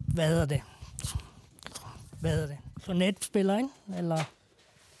hvad hedder det? Kornetspiller, ikke? Eller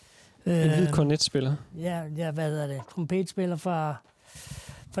en hvid kornetspiller? Ja, hvad hedder det? Trompetspiller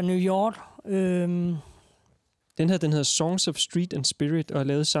fra New York. Den hedder Songs of Street and Spirit, og er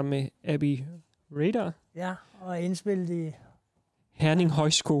lavet sammen med Abby Radar. Ja, og indspillet i Herning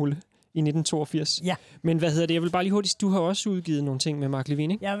Højskole i 1982. Ja. Men hvad hedder det? Jeg vil bare lige hurtigt, du har også udgivet nogle ting med Mark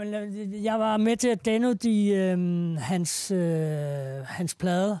Levin, ikke? Ja, men jeg var med til at downloade hans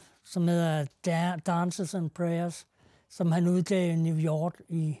plade, som hedder Dances and Prayers, som han udgav i New York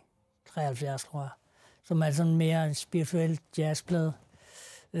i 73, tror jeg. Som er sådan mere en spirituel jazzplade.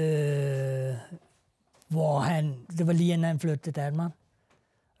 Hvor det var lige inden han flyttede til Danmark.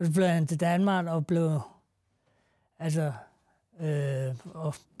 Og så flyttede han til Danmark og blev,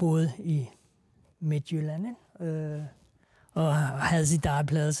 og boede i Midtjylland, og havde sit eget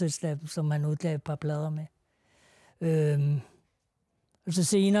pladeselskab, som han udgav et par plader med. Og så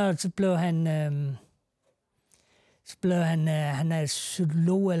senere, så blev han han er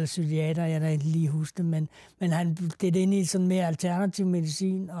psykolog eller psykiater, jeg kan ikke lige huske det, men han gik ind i sådan mere alternativ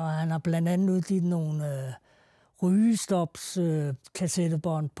medicin, og han har blandt andet udgivet nogle rygestops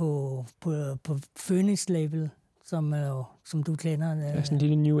kassettebånd på Phoenix-label, som du kender. Ja, sådan en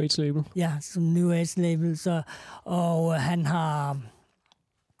lille New Age-label. Ja, som New Age-label. Så, og han har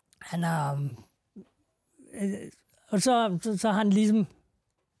og så har han ligesom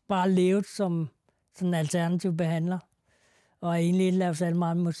bare levet som sådan en alternativ behandler, og egentlig ikke lavet særlig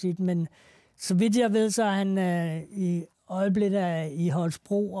meget musik, men så vidt jeg ved, så er han i øjeblikket i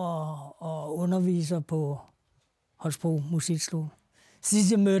Holstebro og underviser på Holstebro Musikskole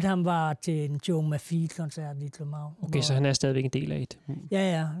Sidst jeg mødte ham var til en Joe Maffie-koncert i København. Okay, så han er stadigvæk en del af et.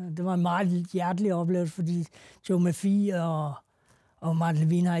 Ja. Det var en meget hjertelig oplevelse, fordi Joe Maffie og Martin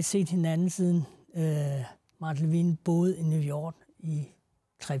Levin har ikke set hinanden siden Martin Levin boede i New York i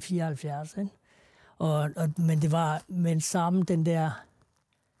 374. Men sammen den der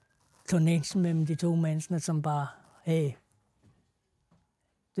connection mellem de to mennesker, som bare, hey,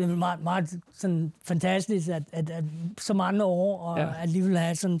 det er meget, meget sådan fantastisk, at så mange år, og alligevel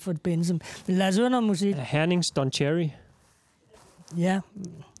have sådan en forbindelse. Men lad os høre noget musik. Hernings Don Cherry. Ja.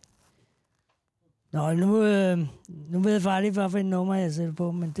 Nå, nu ved jeg faktisk ikke, hvilket nummer jeg sætter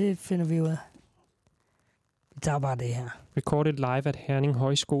på, men det finder vi ud af. Vi tager bare det her. Recorded live at Herning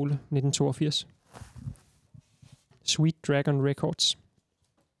Højskole 1982. Sweet Dragon Records.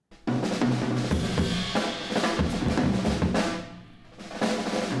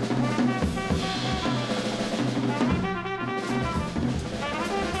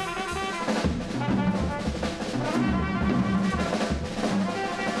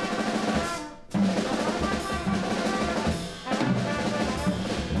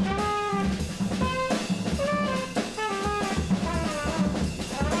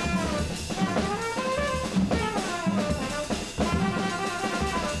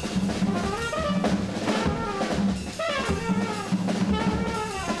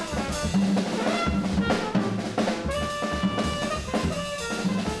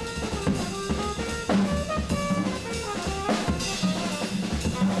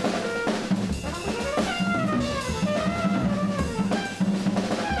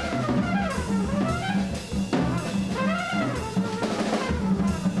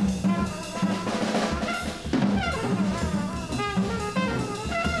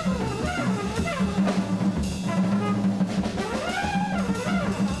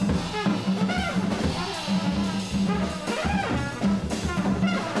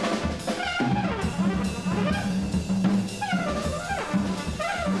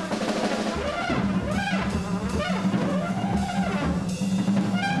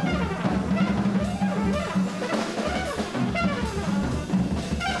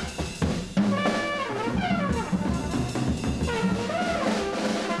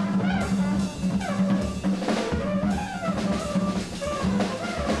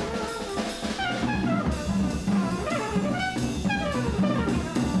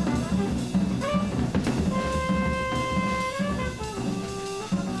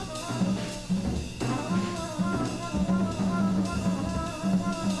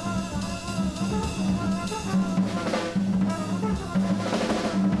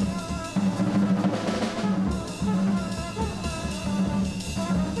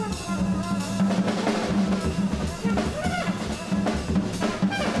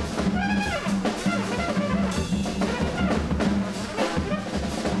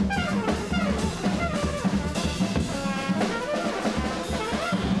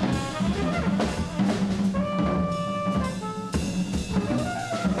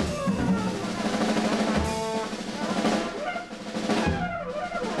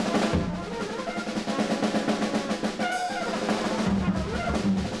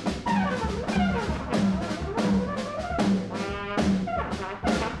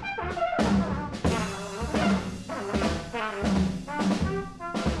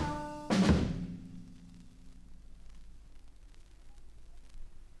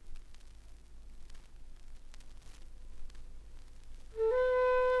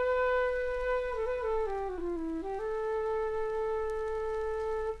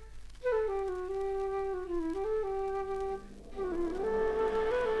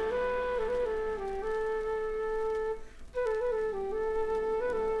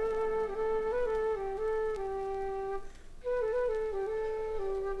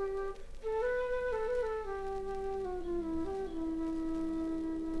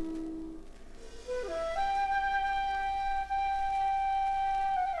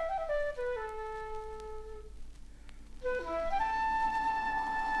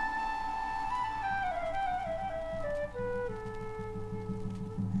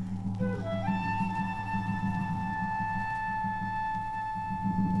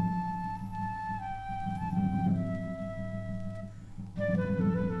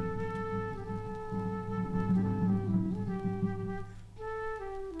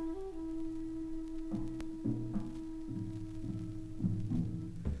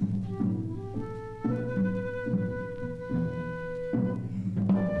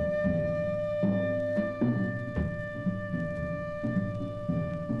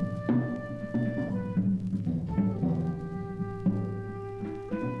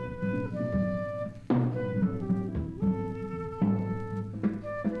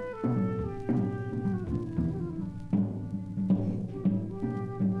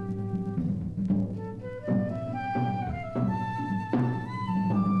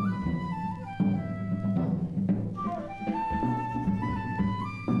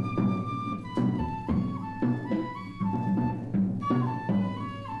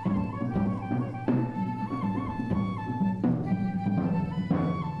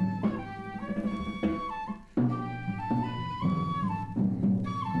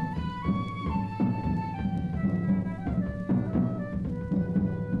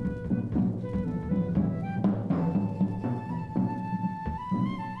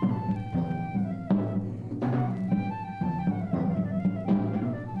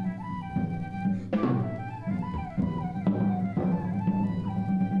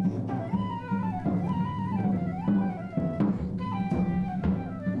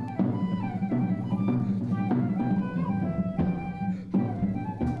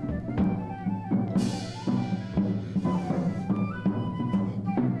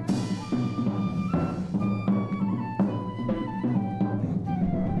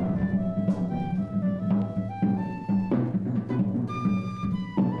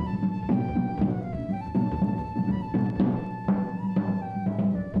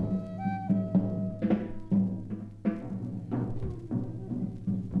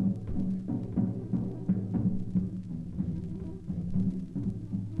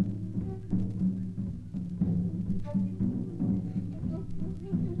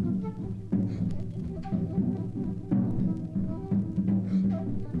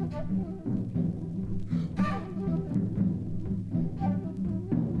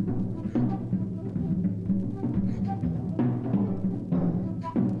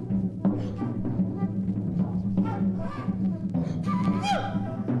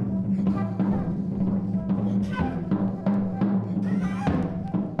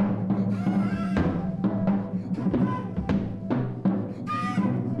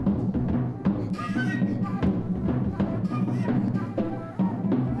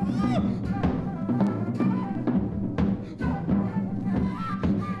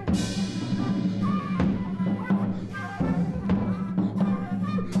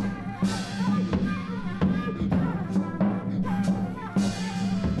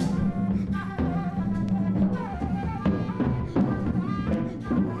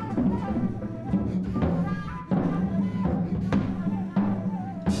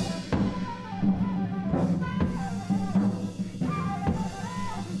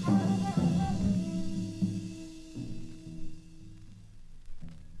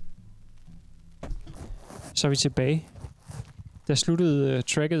 Så er vi tilbage. Der sluttede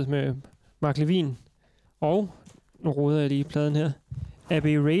tracket med Mark Levin. Og nu roder jeg lige i pladen her.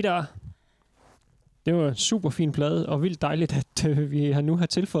 Abbey Radar. Det var en super fin plade, og vildt dejligt, at vi nu har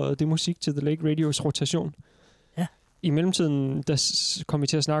tilføjet det musik til The Lake Radios rotation. Ja. I mellemtiden, der kom vi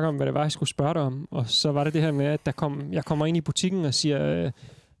til at snakke om, hvad det var, jeg skulle spørge dig om. Og så var det det her med, at jeg kommer ind i butikken og siger,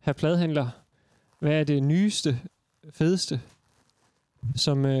 herr pladehandler, hvad er det nyeste, fedeste,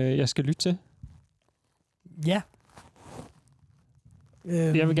 som jeg skal lytte til? Ja.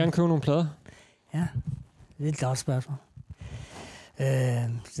 Jeg vil gerne købe nogle plader. Ja, det er et godt spørgsmål.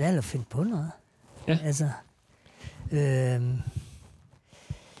 Så er at finde på noget. Ja. Altså,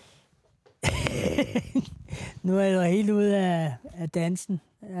 nu er jeg jo helt ude af dansen.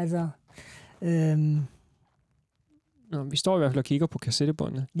 Altså, Nå, vi står i hvert fald og kigger på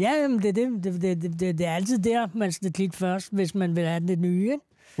kassettebåndene. ja, jamen, det er altid der, man skal klikke først, hvis man vil have det nye. Ikke?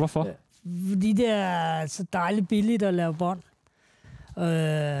 Hvorfor? Fordi det er så dejligt billigt at lave bånd.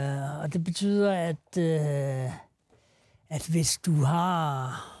 Og det betyder, at hvis du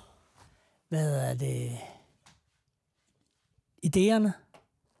har, idéerne,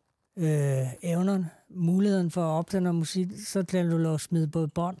 evnerne, muligheden for at optage noget musik, så kan du lov at smide både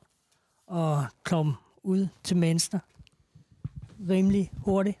bånd og klomme ud til mennesker. Rimelig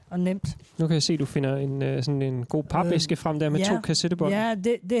hurtigt og nemt. Nu kan jeg se, at du finder sådan en god papæske frem der med 2 kassettebånd. Ja,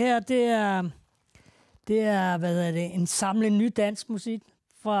 det her, det er en samling ny dansk musik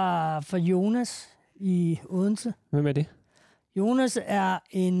fra Jonas i Odense. Hvem er det? Jonas er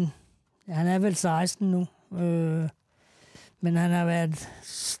han er vel 16 nu, men han har været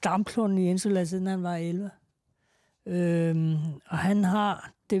stamklund i Insula, siden han var 11. Og han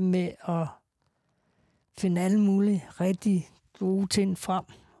har det med at finde alle mulige rigtig gode ting frem.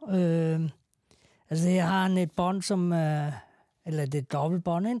 Altså her har han et bånd, som eller det er et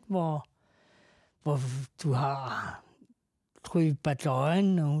dobbeltbånd, hvor du har Try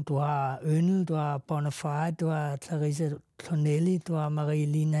Badløjen, du har Ønnel, du har Bonafide, du har Clarissa Clonelli, du har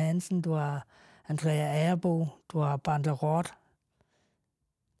Marie-Line Hansen, du har Andrea Agerbo, du har Banderot,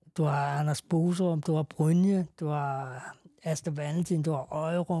 du har Anders Boserum, du har Brynje, du har Asta Valentin, du har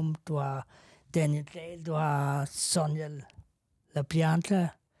Øjerum, du har Daniel Dahl, du har Sonja LaPianta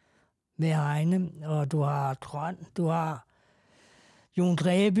med Heine, og du har Grøn, du har Jon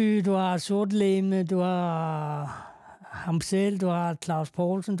Dræby, du har Sortlæme, du har ham selv, du har Claus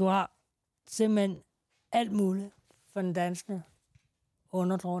Poulsen, du har simpelthen alt muligt for den danske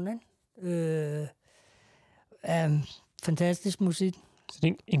undergrund. Fantastisk musik. Så det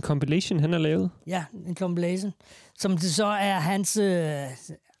er en compilation, han har lavet? Ja, en compilation, som det så er hans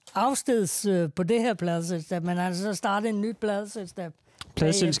afsteds på det her pladeselskab, men han har så startet en ny pladeselskab.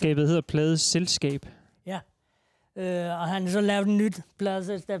 Pladeselskabet hedder Pladeselskab. Ja, og han har så lavet et nyt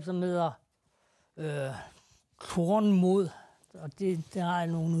pladeselskab, som hedder Kornmod, og det har jeg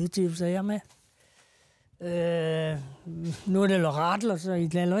nogle udgivelser her med. Nu er det Loratler, så I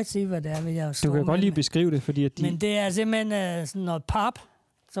kan ikke se, hvad det er. Du kan godt lige beskrive det, fordi at Men det er simpelthen sådan noget pap,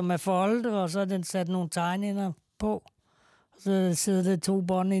 som er foldet, og så er den sat nogle tegninger på. Og så sidder der 2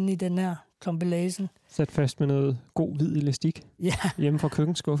 bånd inde i den her compilation. Sat fast med noget god hvid elastik. Ja. Hjemme fra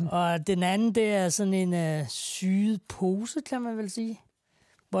køkkenskuffen. Og den anden, det er sådan en syet pose, kan man vel sige.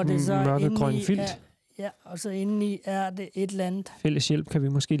 Hvor det så mørkegrøn filt. Ja, og så indeni er det et eller andet. Fælles hjælp, kan vi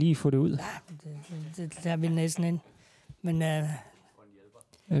måske lige få det ud? Ja, det er vi næsten ind. Men ja,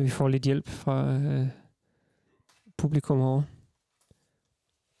 vi får lidt hjælp fra publikum herovre.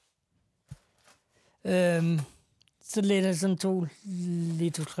 Så lidt af sådan 2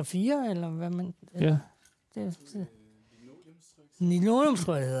 litografier, eller hvad man... Ja.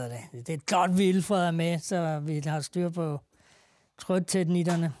 Linoleumstrøg hedder det. Det er godt, vi Ilfred er med, så vi har styr på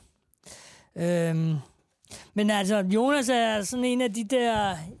trykteknikkerne. Men altså, Jonas er sådan en af de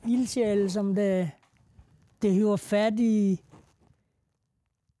der ildsjæle, som det hiver fat i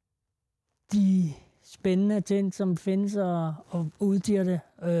de spændende ting, som findes, og udgiver det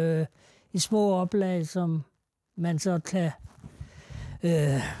i små oplag, som man så kan,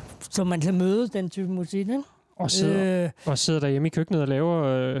 møde den type musik, ikke? Og sidder derhjemme i køkkenet og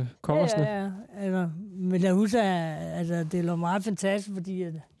laver coversne. Ja. Altså, men jeg husker, at det er meget fantastisk, fordi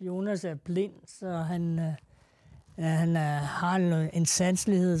at Jonas er blind, så han har en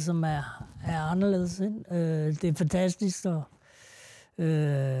sanselighed, som er anderledes. Det er fantastisk, og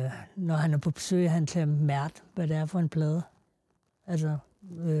når han er på besøg, han kan mærke, hvad det er for en plade. Altså,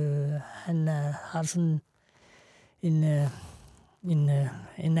 han har sådan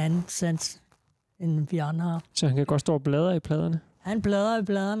en anden sans, end vi andre har. Så han kan godt stå og bladre i pladerne? Han bladrer i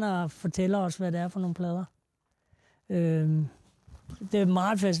pladerne og fortæller os, hvad det er for nogle plader. Det er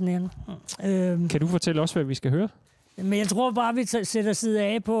meget fascinerende. Kan du fortælle os, hvad vi skal høre? Men jeg tror bare, vi sætter side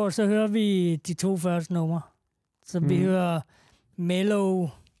af på, og så hører vi de 2 første numre. Så vi hører Mellow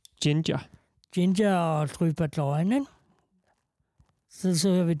Ginger og Trybertløjen, ikke? Så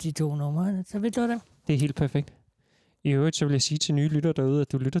hører vi de 2 numre. Så vi gør det. Det er helt perfekt. I øvrigt så vil jeg sige til nye lytter derude,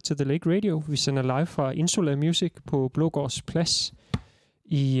 at du lytter til The Lake Radio. Vi sender live fra Insula Music på Blågårds Plads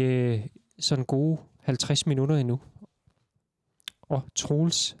i sådan gode 50 minutter endnu. Og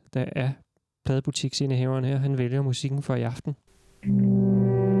Troels, der er pladebutiksindehaveren her, han vælger musikken for i aften.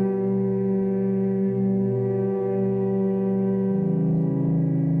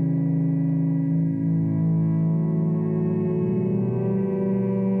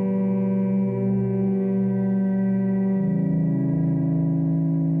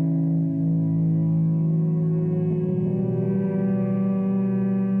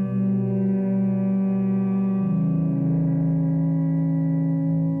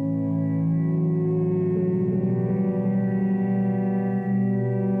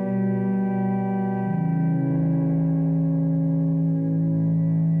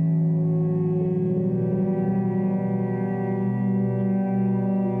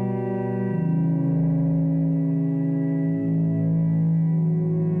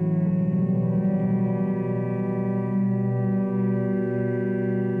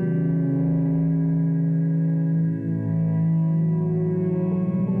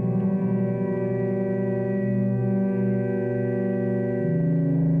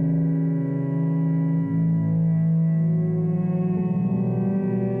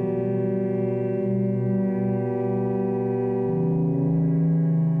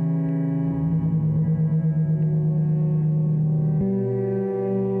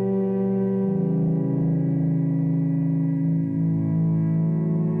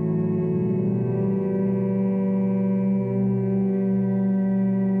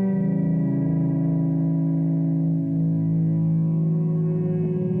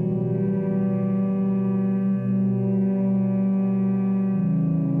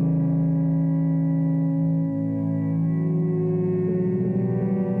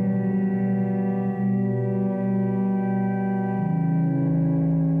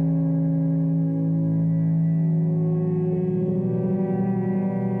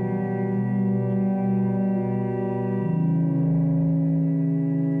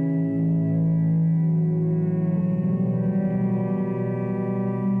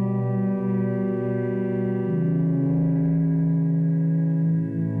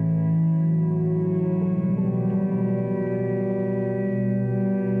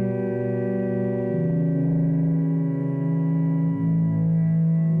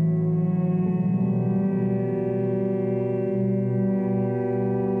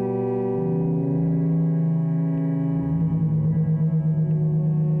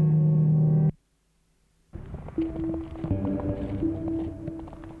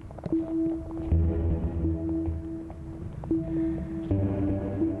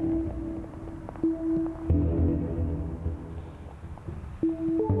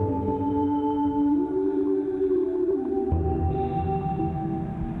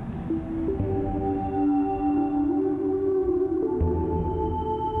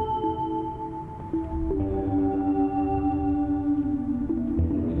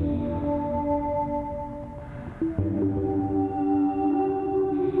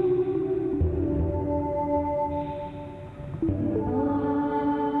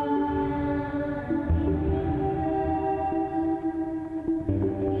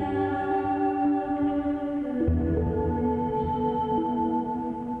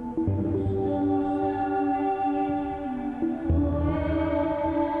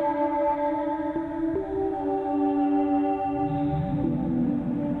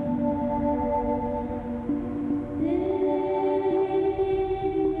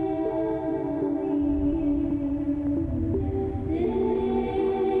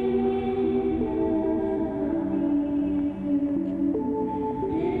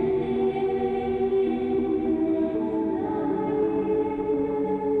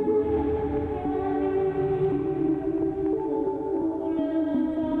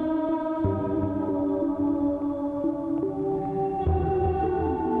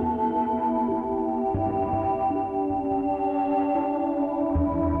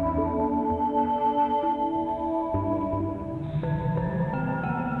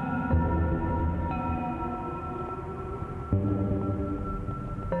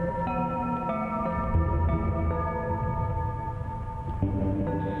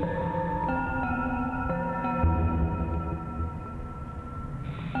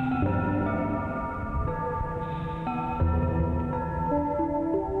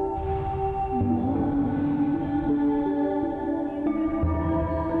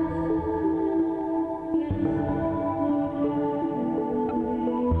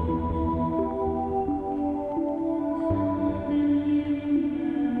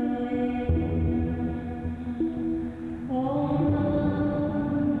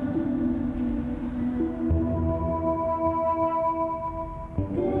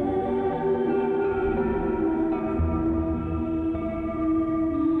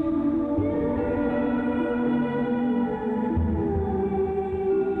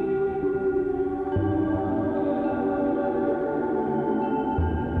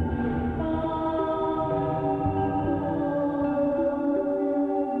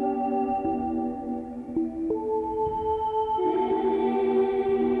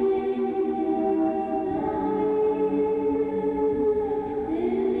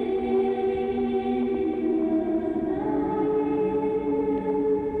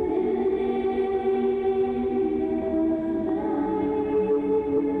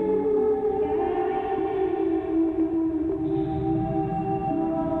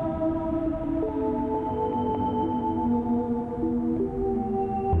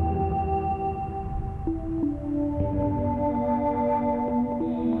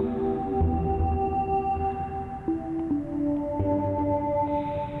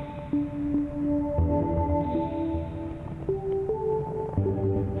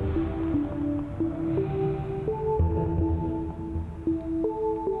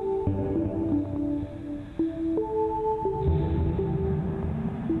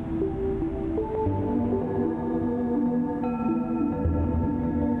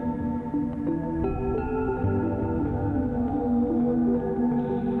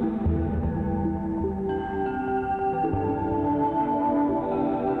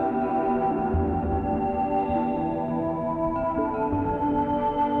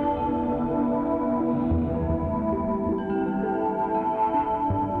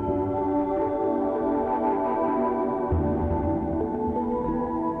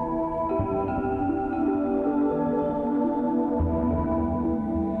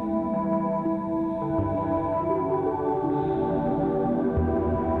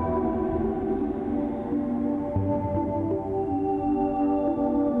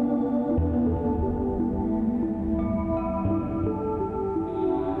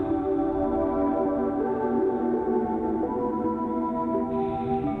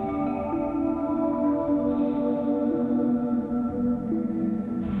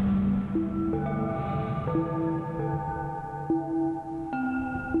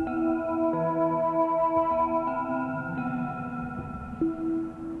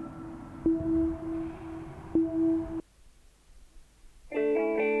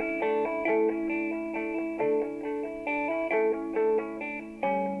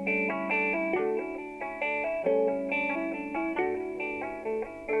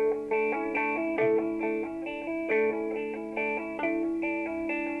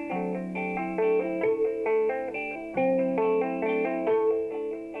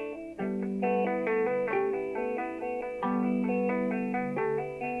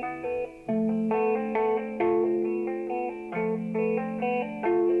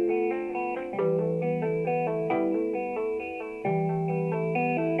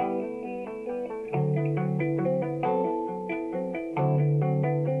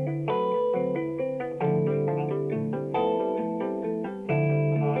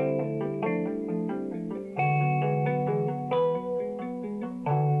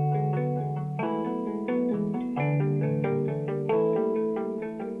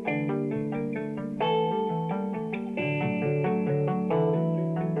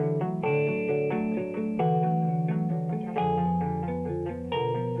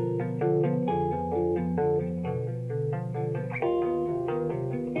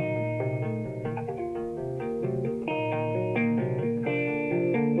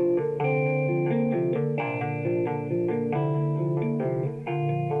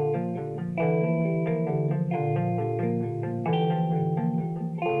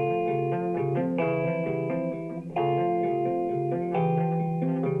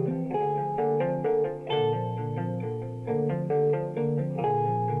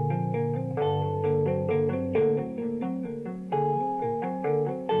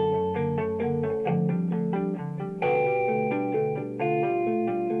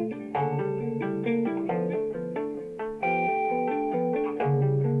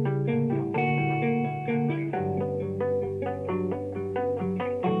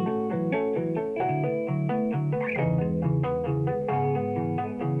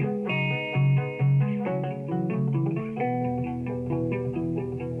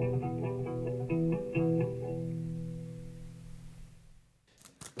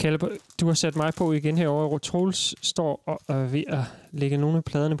 Kalle, du har sat mig på igen herovre, hvor Troels står og er ved at lægge nogle af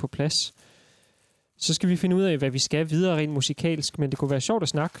pladerne på plads. Så skal vi finde ud af, hvad vi skal videre rent musikalsk, men det kunne være sjovt at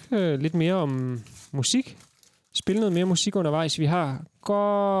snakke lidt mere om musik. Spille noget mere musik undervejs. Vi har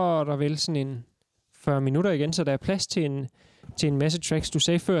godt og vel sådan en 40 minutter igen, så der er plads til en masse tracks. Du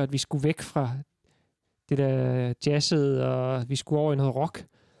sagde før, at vi skulle væk fra det der jazzet, og vi skulle over i noget rock.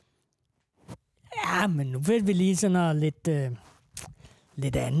 Ja, men nu vil vi lige sådan noget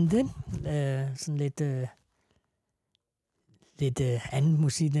lidt andet, ikke? Sådan lidt anden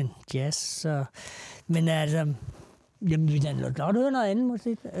musik end jazz. Så. Men altså, jamen, vi kan godt høre noget anden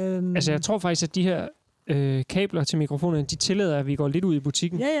musik. Altså, jeg tror faktisk, at de her kabler til mikrofonen, de tillader, at vi går lidt ud i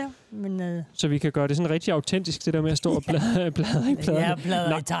butikken. Ja, men... Så vi kan gøre det sådan rigtig autentisk, det der med at stå og bladre i pladerne. Ja,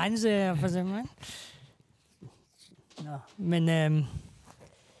 bladre i tegneserier, for eksempel. Nå, men...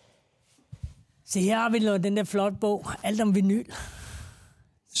 Så her har vi den der flotte bog, Alt om vinyl.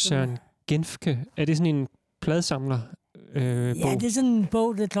 Søren Genfke. Er det sådan en pladesamler bog? Ja, det er sådan en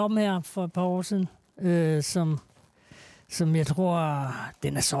bog, der kom her for et par år siden, som jeg tror,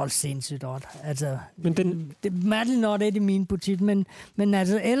 den er solgt sindssygt godt. Altså, men det er mærkeligt, når det er i min butik, men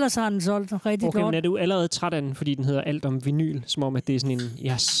altså, ellers har den solgt rigtig godt. Okay, men er du allerede træt af den, fordi den hedder Alt om vinyl, som om, at det er sådan en,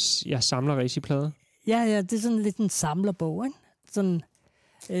 jeg samler rigtig plade? Ja, det er sådan lidt en samlerbog, ikke? Sådan...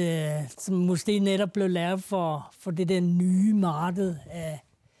 som måske netop blev lavet for det der nye marked af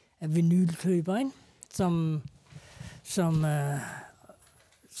vinylkøber, ikke? Som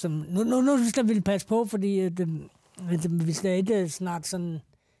nu skal vi passe på, fordi vi skal ikke snart sådan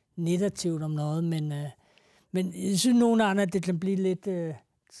negativt om noget, men jeg synes nogle andre, at det kan blive lidt,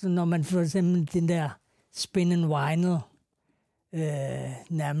 så når man for eksempel den der spin and vinyl,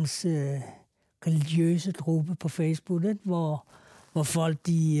 nærmest religiøse gruppe på Facebook, ikke? Hvor folk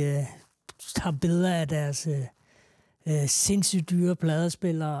de tager billeder af deres sindssygt dyre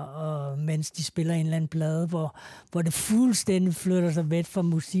pladespillere, og mens de spiller en eller anden plade, hvor det fuldstændig flytter sig væk fra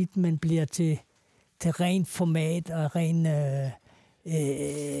musik, men bliver til rent format og ren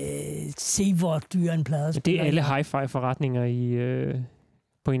se, hvor dyr en pladespiller. Det er alle hi-fi-forretninger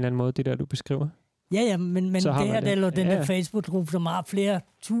på en eller anden måde, det der, du beskriver? Ja, men det her, eller den der Facebook-gruppe, som har flere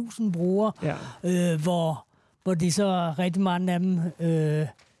tusind brugere, hvor de så rigtig mange af dem,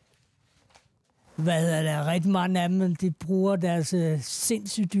 rigtig mange af dem, de bruger deres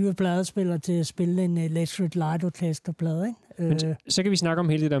sindssygt dyre pladespillere til at spille en Electric Light Orchestra-plade, ikke? Men så kan vi snakke om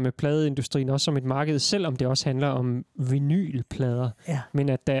hele det der med pladeindustrien også som et marked, selvom det også handler om vinylplader. Ja. Men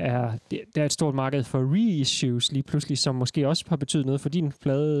at der er et stort marked for reissues lige pludselig, som måske også har betydet noget for din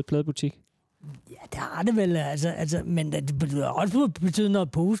pladebutik. Ja, det har det vel, altså, men det betyder også betydet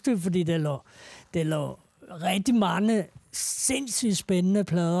noget positivt, fordi det lå rigtig mange sindssygt spændende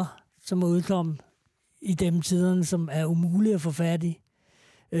plader, som er udkommet i dem tiderne, som er umulige at få fat i.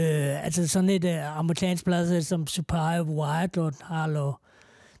 Altså sådan et amerikansk plade, som Superior Wired har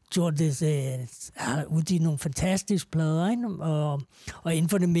gjort det, har udgivet nogle fantastiske plader, ikke? Og inden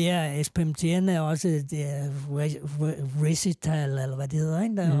for det mere eksperimenterende er også det Recital, eller hvad det hedder,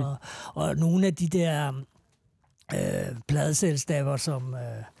 ikke? Og nogle af de der pladeselskaber, som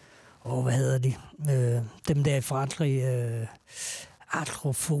hvad hedder de? Dem der i Frankrig,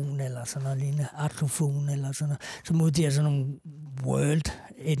 Atrofon eller sådan noget lignende, Atrofon eller sådan noget, som udgiver sådan nogle world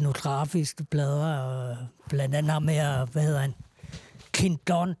etnografiske plader, og blandt andet har med, hvad hedder han? King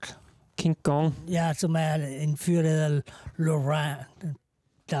Gong. Ja, som er en fyr, der hedder Laurent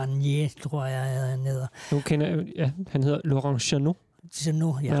Garnier, tror jeg, han hedder. Nu kender jeg, ja, han hedder Laurent Chanot.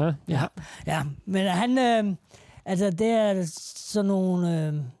 Chanot, ja. Men han, altså det er sådan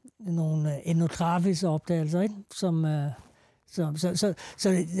nogle etnografiske opdagelser, ikke? Som så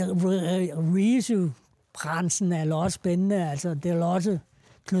reissue-branchen er også spændende. Altså det er også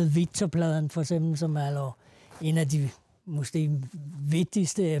Knud Victor-pladen for eksempel, som er en af de måske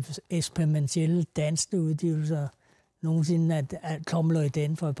vigtigste eksperimentelle danske udgivelser nogensinde, at kom i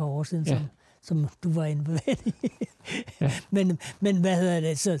den for et par år siden, som du var inde på. Ja. Men hvad hedder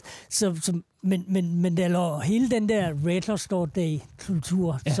det? Men der lå hele den der Retro Store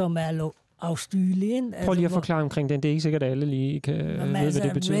Day-kultur, som er afstyrelig. Prøv lige at forklare omkring den. Det er ikke sikkert, at alle lige kan vide, hvad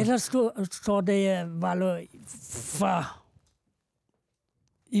det betyder. Retro Store Day var for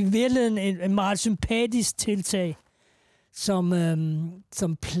i virkeligheden en meget sympatisk tiltag, som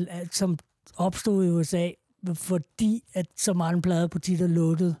opstod i USA, fordi at så mange pladebutikker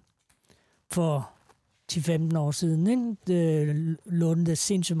lukkede for 10-15 år siden. Ikke? Det lukkede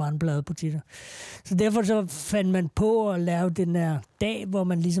sindssygt mange pladebutikker. Så derfor så fandt man på at lave den der dag, hvor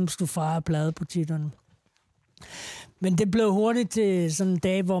man ligesom skulle fejre pladebutikkerne. Men det blev hurtigt til sådan en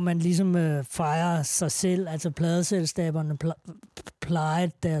dag, hvor man ligesom fejrer sig selv. Altså pladeselskaberne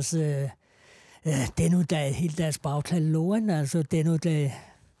plejede deres den uddag, hele deres bagkatalog. Altså den uddag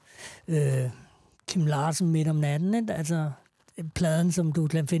Kim Larsen midt om natten. Ikke? Altså pladen, som du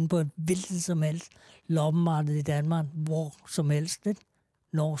kan finde på et hvilket som helst loppemarked i Danmark, hvor som helst, ikke?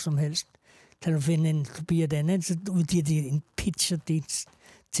 Når som helst. Kan du finde en kopi af den, så udgiver de en pitcher-dienst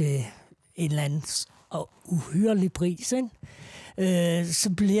til en eller anden og uhyrelig pris, ikke?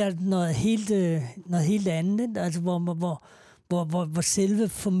 Så bliver det noget helt andet, ikke? Altså hvor selve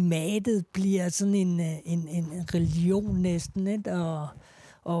formatet bliver sådan en religion næsten, ikke?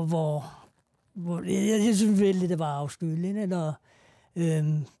 Og hvor jeg synes virkelig, det var afskyeligt, ikke? Og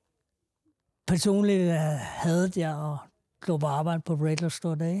personligt havde jeg at gå på arbejde på Red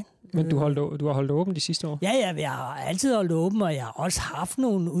Store Day. Men du har holdt åben de sidste år? Ja, jeg har altid holdt åben, og jeg har også haft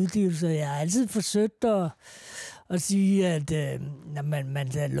nogle udgivelser. Jeg har altid forsøgt at sige, at det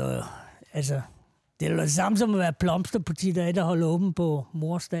er det samme som at være blomsterbutik, der holder åben på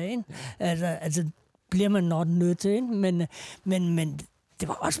morsdagen. Altså bliver man nok nødt til, men det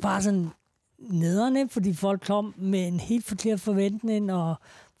var også bare sådan nederne, fordi folk kom med en helt forkert forventning, og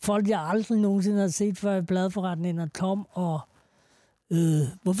folk, jeg aldrig nogensinde har set før i bladforretningen, kom og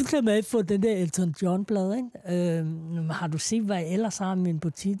hvorfor kan man ikke få den der Elton John-blad, ikke? Har du set, hvad jeg ellers har i min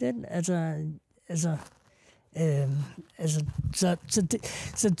butik? Så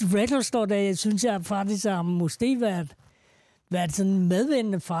Red Store Day, synes jeg faktisk har måske været sådan en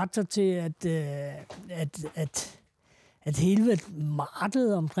medvendende faktor til, at hele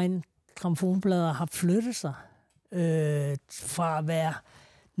markedet omkring grammofonplader har flyttet sig fra at være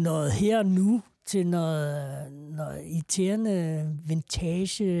noget her og nu til noget irriterende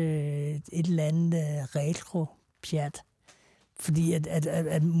vintage, et eller andet retro-pjat. Fordi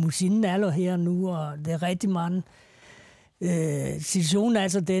at musikken er jo her og nu, og det er rigtig mange. Situationen er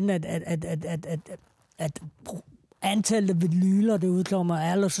altså den, at antallet af vinyler, det udkommer,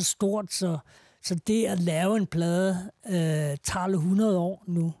 er jo så stort, så det at lave en plade tager 100 år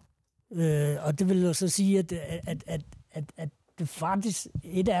nu. Og det vil jo så sige, at det faktisk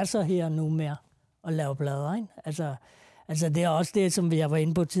ikke er så her nu mere at lave plader, ikke? Altså det er også det, som jeg var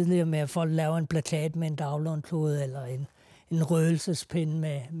inde på tidligere med, at folk laver en plakat med en downloadklode, eller en røgelsespind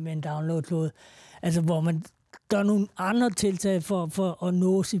med en downloadklode. Altså hvor man gør nogle andre tiltag for at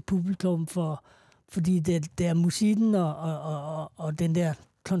nå sit publikum, fordi det er musikken og den der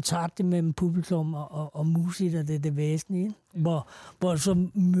kontakt mellem publikum og musikere, det er det væsentlige. Hvor så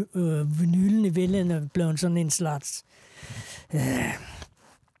vinylen i virkeligheden er blevet sådan en slags...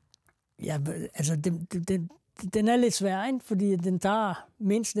 den er lidt svær, ikke? Fordi den tager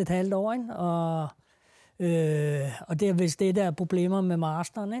mindst et halvt år, ikke? Og det er hvis det der er problemer med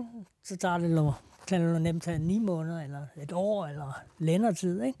masteren, ikke? Så tager det kan det nemt tage 9 måneder, eller et år, eller længere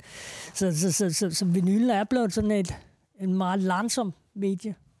tid, ikke? Så vinylen er blevet sådan en meget langsom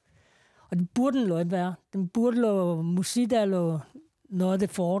medie. Og det burde den jo ikke være. Den burde jo musik er noget, det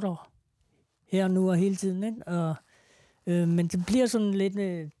fordrer her og nu og hele tiden, ikke? Men det bliver sådan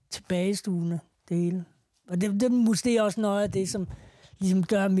lidt tilbagestuende, det hele. Og det er måske også noget af det, som ligesom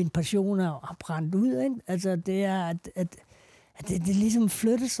gør min passion har brændt ud, ikke? Altså det er, at det ligesom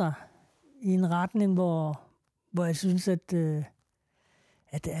flytter sig i en retning, hvor jeg synes, at det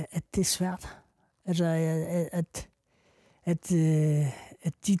er svært. Altså at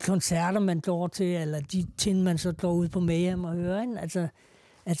de koncerter, man går til, eller de ting, man så går ud på Mayhem og hører, ikke?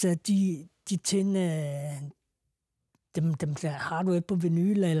 Altså de ting, dem har du ikke på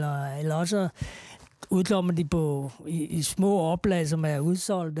vinyl, eller også udkommer de i små oplag, som er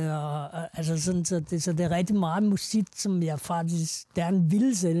udsolgte, og altså sådan, så det er rigtig meget musik, som jeg faktisk gerne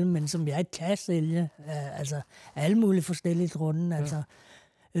vil sælge, men som jeg ikke kan sælge, altså alle mulige forskellige grunde, altså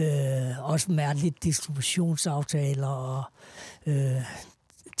også mærkelige distributionsaftaler og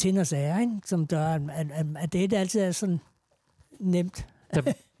ting og sager, ikke? Som gør, at det ikke altid er sådan nemt.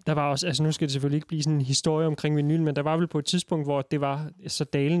 Der var også, altså nu skal det selvfølgelig ikke blive sådan en historie omkring vinyl, men der var vel på et tidspunkt, hvor det var så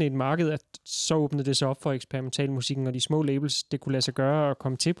dalende et marked, at så åbnede det sig op for eksperimentalmusikken, og de små labels, det kunne lade sig gøre at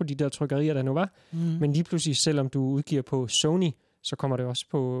komme til på de der trykkerier, der nu var. Men lige pludselig, selvom du udgiver på Sony, så kommer det også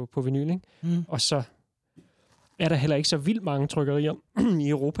på vinyl, ikke? Og så er der heller ikke så vildt mange trykkerier i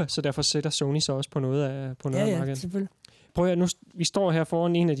Europa, så derfor sætter Sony sig også på noget af markedet. Ja, selvfølgelig. Prøv at nu, vi står her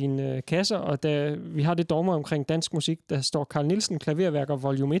foran en af dine kasser, og vi har det dogmer omkring dansk musik. Der står Carl Nielsen, klaverværker,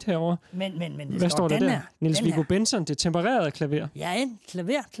 volume 1 herovre. Men hvad står der der? Niels Viggo Benson, det tempererede klaver. Ja, en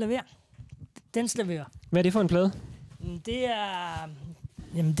klaver. Den klaver. Hvad er det for en plade? Det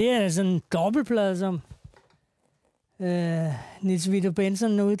er sådan en dobbeltplade, som Niels Vito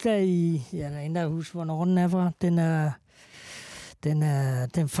Benson udgav i... Ja, der er en, der husker, hvornår den er fra. Den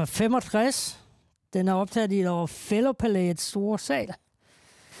er fra 65. Den er optaget i et over Fælderpalæets store sal.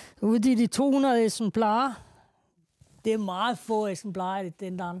 Ude i de 200 eksemplarer. Det er meget få eksemplarer i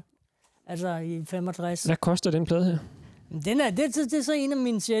den der. Altså i 65. Hvad koster den plade her? Det er så en af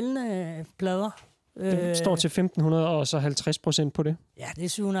mine sjældne plader. Den står til 1.500 og så 50% på det. Ja, det er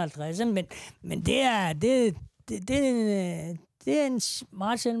 750, men det er en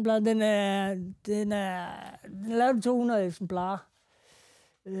meget sjælden plade. Den er lavet 200 eksemplarer.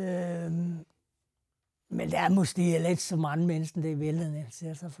 Men der er måske lidt så mange mennesker, det er vældig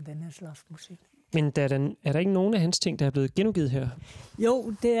interesserer sig for den her slags musik. Men er der ikke nogen af hans ting, der er blevet genudgivet her?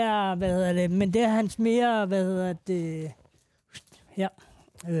 Jo, det er, men det er hans mere, her.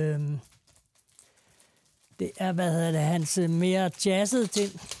 Det er, hans mere jazzede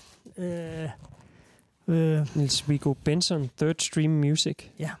ting. Niels Viggo Benson, Third Stream Music.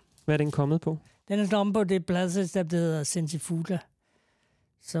 Ja. Hvad er den kommet på? Den er kommet på det pladselskab, der hedder Sensifuga,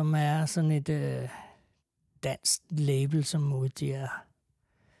 som er sådan et dansk label, som udgiver.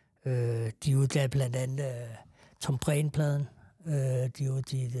 De udgav blandt andet Tom Prehn-pladen. De har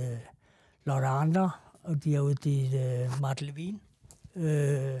udgivet Lotte Andre, og de har udgivet Martin Levin,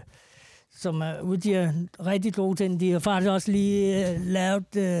 som udgiver rigtig gode ting. De har faktisk også lige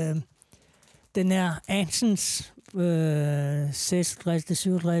lavet den her Ansens 66-67.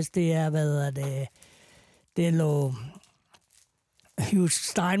 Det er, det er lå Hugh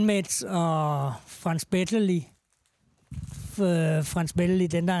Steinmetz og Frans Betterli. Frans Betterli,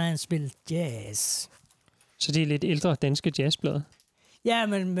 den der han spillet jazz. Så det er lidt ældre danske jazzblade? Ja,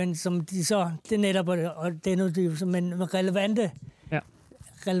 men som de så, det er netop, og denudgivelse, men relevante. Ja.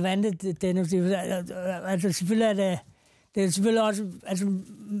 Relevante denudgivelse. Altså selvfølgelig det er selvfølgelig også, altså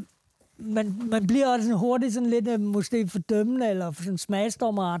man bliver også hurtigt sådan lidt måske fordømmende, eller sådan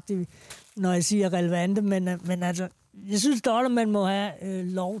smagsdommeragtig, når jeg siger relevante, men altså, jeg synes dog, at man må have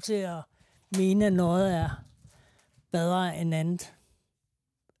lov til at mene, at noget er bedre end andet.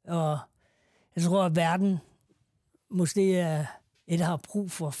 Og jeg tror, at verden måske har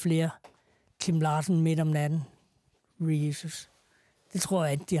brug for flere Kim Larsen midt om natten releases. Det tror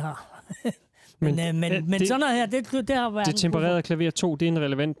jeg ikke, de har. men sådan noget her, det har været... Det tempererede klaver 2, det er en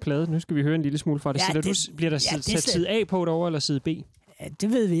relevant plade. Nu skal vi høre en lille smule fra det. Ja, bliver der sat side A på derovre, eller side B? Ja,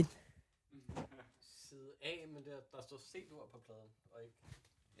 det ved vi ikke. Side A, men der står C-dur på pladen, og ikke...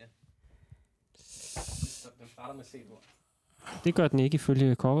 Ja. Den starter med C-dur. Det gør den ikke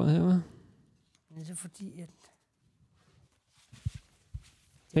ifølge coveret her, hva'? Det er fordi, at...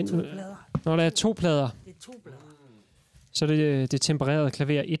 Når der er 2 plader. Det er 2 plader. Så er det tempererede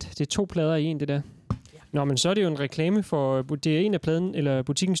klaver 1. Det er 2 plader i en, det der. Ja. Nå, men så er det jo en reklame for... Det er en af pladen, eller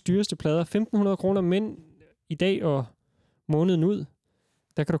butikkens dyreste plader. 1.500 kroner, men i dag og måneden ud,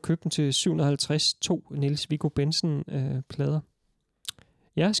 der kan du købe den til 750. 2 Niels Viggo Benson plader.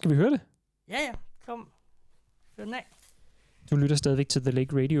 Ja, skal vi høre det? Ja. Kom. Hør den af. Du lytter stadigvæk til The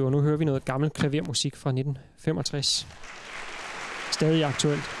Lake Radio, og nu hører vi noget gammel klavermusik fra 1965. Stadig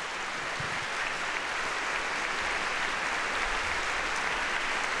aktuelt.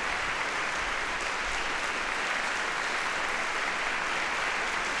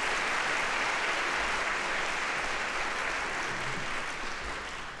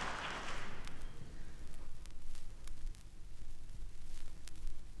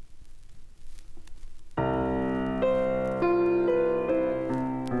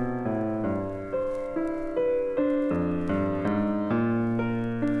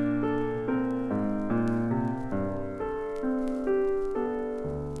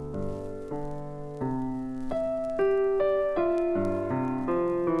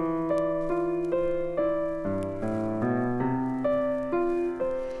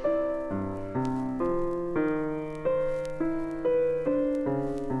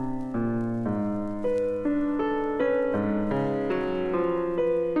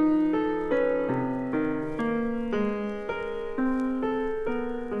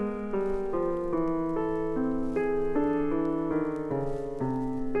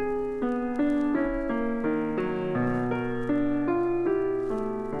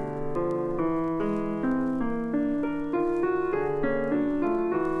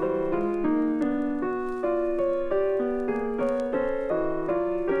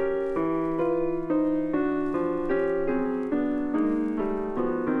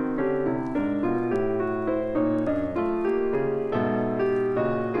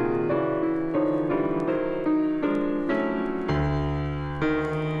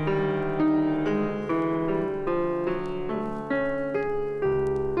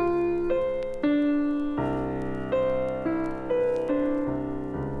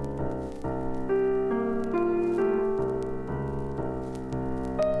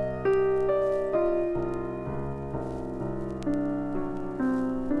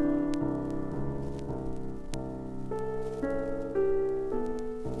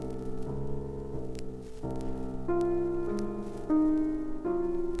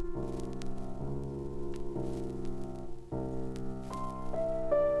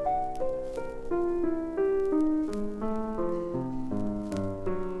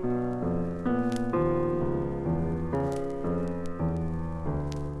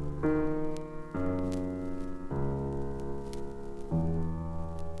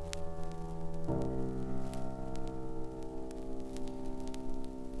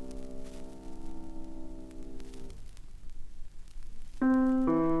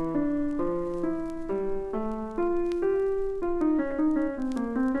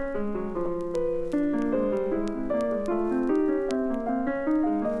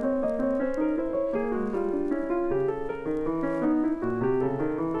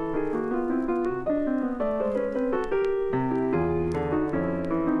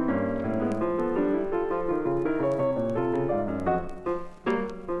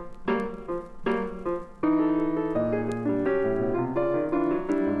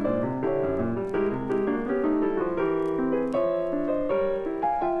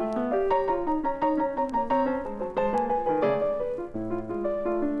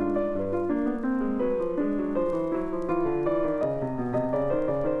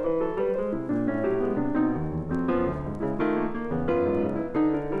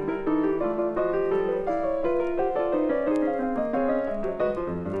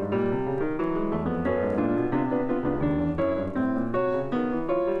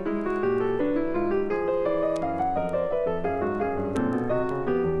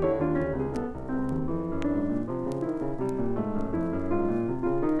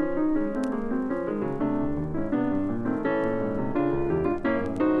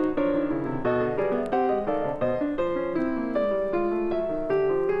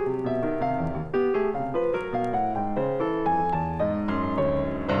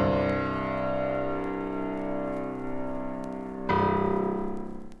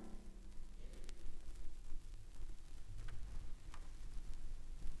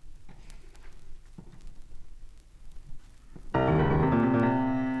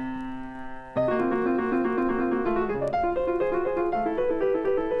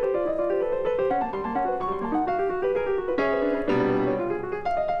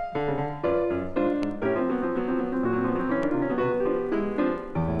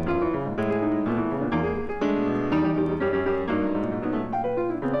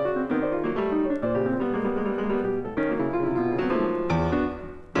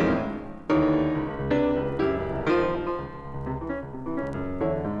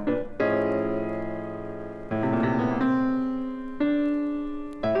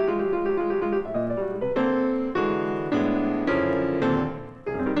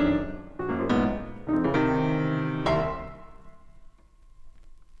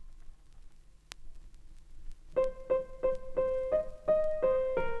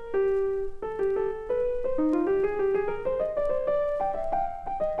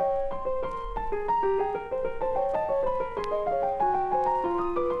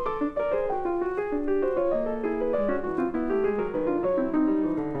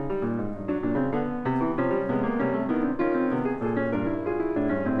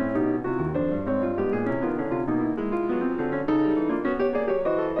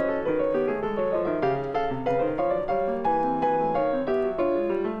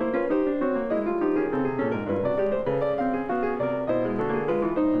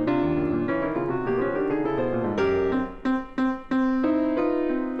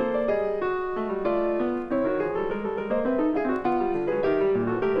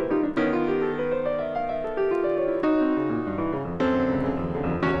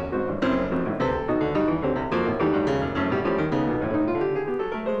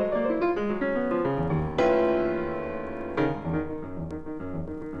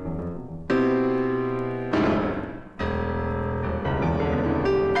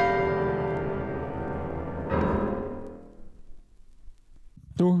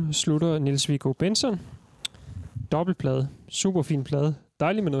 slutter Niels Viggo Benson. Dobbeltplade. Super fin plade.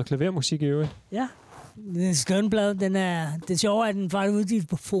 Dejligt med noget klavermusik i øvrigt. Ja, det er en skøn plade. Det er sjovt, at den faktisk udgivet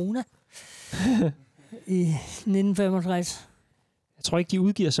på Fona i 1965. Jeg tror ikke, de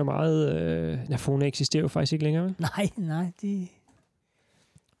udgiver så meget. Fona eksisterer jo faktisk ikke længere, vel? Nej, de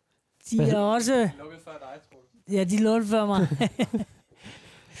er også... Lukket før dig, tror du? Ja, de lukkede før mig.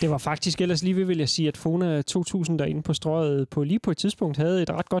 Det var faktisk ellers lige ved, vil jeg sige, at Fona 2000 derinde på strøget lige på et tidspunkt havde et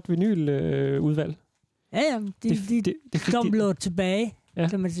ret godt vinyludvalg. Ja, de kom lå tilbage, ja,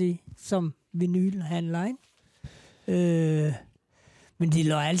 kan man sige, som vinylhandler, ikke? Men de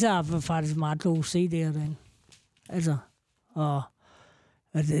lå altid op faktisk meget gode CD'er derinde. Altså, og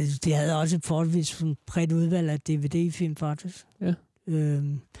de havde også et forholdsvis bredt udvalg af DVD-film, faktisk. Ja.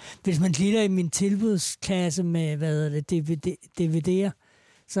 Hvis man kigger i min tilbudskasse med, DVD'er,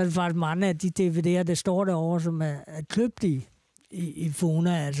 så er det faktisk mange af de DVD'er, der står derovre, som er købt i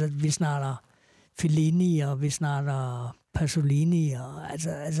Fona. Altså, vi snakker Fellini, og vi snakker Pasolini, og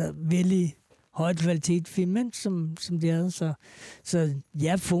altså virkelig høj kvalitet film, som de havde. Så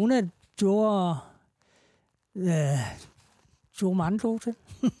ja, Fona gjorde mange gode til.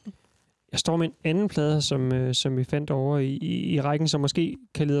 Jeg står med en anden plade, som vi fandt over i rækken, som måske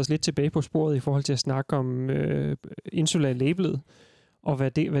kan lede os lidt tilbage på sporet i forhold til at snakke om Insula-labelet, og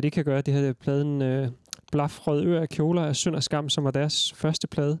hvad det kan gøre. Det her pladen Blaf, Rødøre, Kjoler af Synd og Skam, som var deres første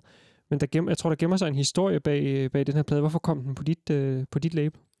plade. Men jeg tror, der gemmer sig en historie bag den her plade. Hvorfor kom den på dit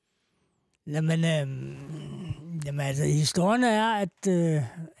label? Jamen altså, historien er, at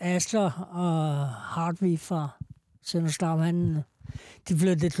Asler og Hartvig fra Synd og Skam, de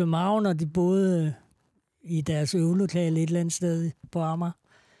flyttede til København, og de boede i deres øvelokale et eller andet sted på Amager.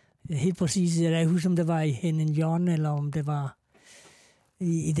 Helt præcis, jeg kan ikke huske, om det var i Henning, eller om det var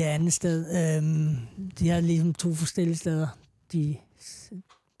i det andet sted. De havde ligesom 2 forskellige steder.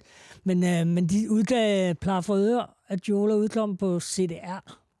 Men de udgav Plaf for Øre, at Jola udkom på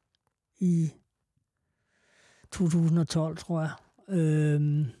CDR i 2012, tror jeg.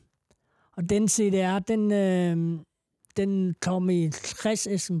 Og den CDR, den kom i 60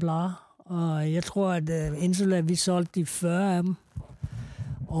 eksemplarer, og jeg tror, at Insula, vi solgte de 40 af dem.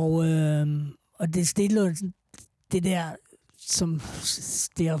 Og det stille det der, som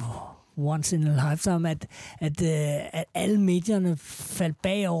det er once in a lifetime, at alle medierne faldt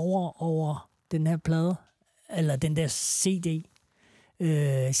bagover over den her plade, eller den der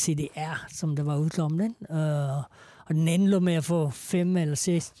CDR, som der var udkommet. Og den endte med at få 5 eller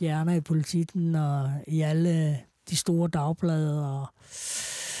 6 stjerner i Politikken og i alle de store dagblade.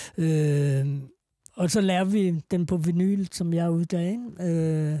 Og så lavede vi den på vinyl, som jeg udgav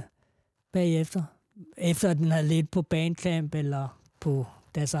bagefter. Efter at den havde lidt på Bandcamp eller på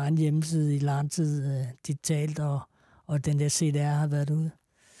deres egen hjemmeside i lang tid digitalt, og den der CDR har været ude.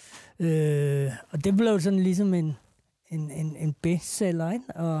 Og det blev sådan ligesom en bestseller,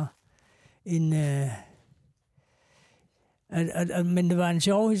 ikke? Og men det var en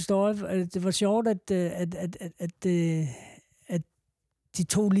sjov historie. Det var sjovt, at de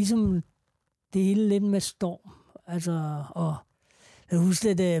tog ligesom det hele lidt med storm. Altså, og jeg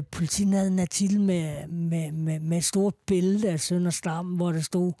husker, at politiet havde en artikel med et stort billede af Synd og Skam, hvor der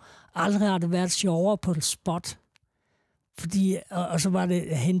stod, aldrig har det været sjovere på et spot. Fordi, og så var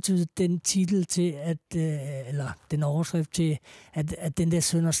det hentydet den titel til, eller den overskrift til, at den der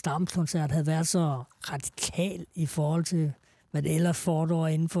Synd og Skam-koncert havde været så radikal i forhold til, hvad det ellers foregår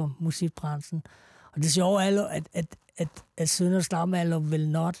inden for musikbranchen. Og det sjove er, at Synd og Skam er vel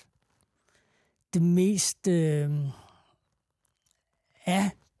not det mest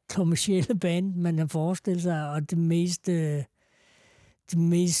kommercielle band, man kan forestille sig, og det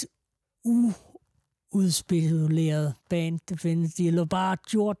mest udspekulerede band, det findes. De har bare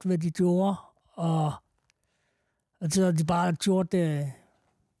gjort, hvad de gjorde, og så har de bare gjort det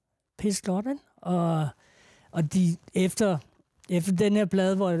pisse godt, og de efter den her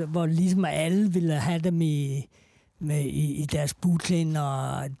plade, hvor ligesom alle ville have dem i deres bootline,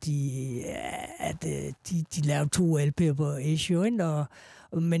 og de lavede 2 LP'er på Issue,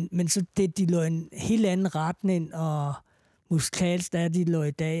 men så de lå en helt anden retning, og musikalsk er de lå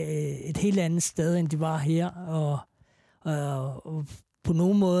i dag et helt andet sted, end de var her, og på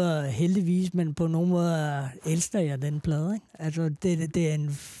nogle måder heldigvis, men på nogle måder elsker jeg den plade, ikke? Altså, det er en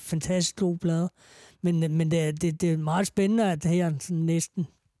fantastisk god plade, men det er meget spændende, at her sådan næsten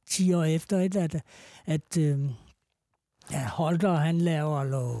 10 år efter, ikke? At Holger, han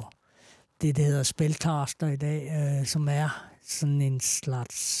laver det hedder Spellcaster i dag, som er sådan en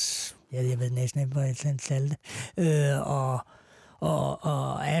slags, jeg ved næsten ikke, hvad jeg kan kalde det,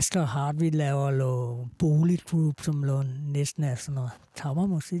 Og Astor Hartvig laver Boligroup, som lå næsten er sådan noget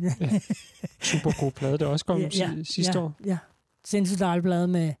kammermusik. Ja. Super god plade, det også kom sidste år. Ja, sindssygt dejlig plade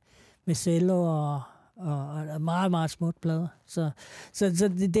med cello og meget, meget smukt plader. Så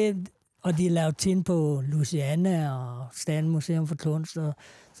det, og de er lavet tin på Louisiana og Statens Museum for Kunst.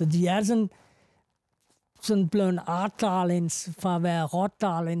 Så de er sådan blevet art darlings, fra at være rock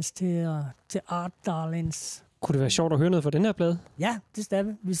darlings til art darlings. Kunne det være sjovt at høre noget fra den her plade? Ja, det skal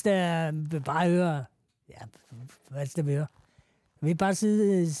vi. Hvis der vil bare høre... Ja, hvad skal vi høre? Vi vil bare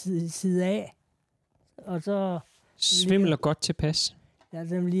side af, og så... Svimler godt tilpas. Ja,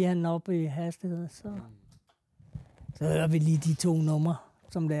 så lige han op i hastighed, så hører vi lige de 2 numre,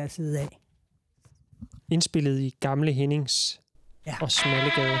 som der er side af. Indspillet i Gamle Hennings og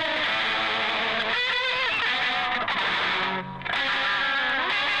Smallegade.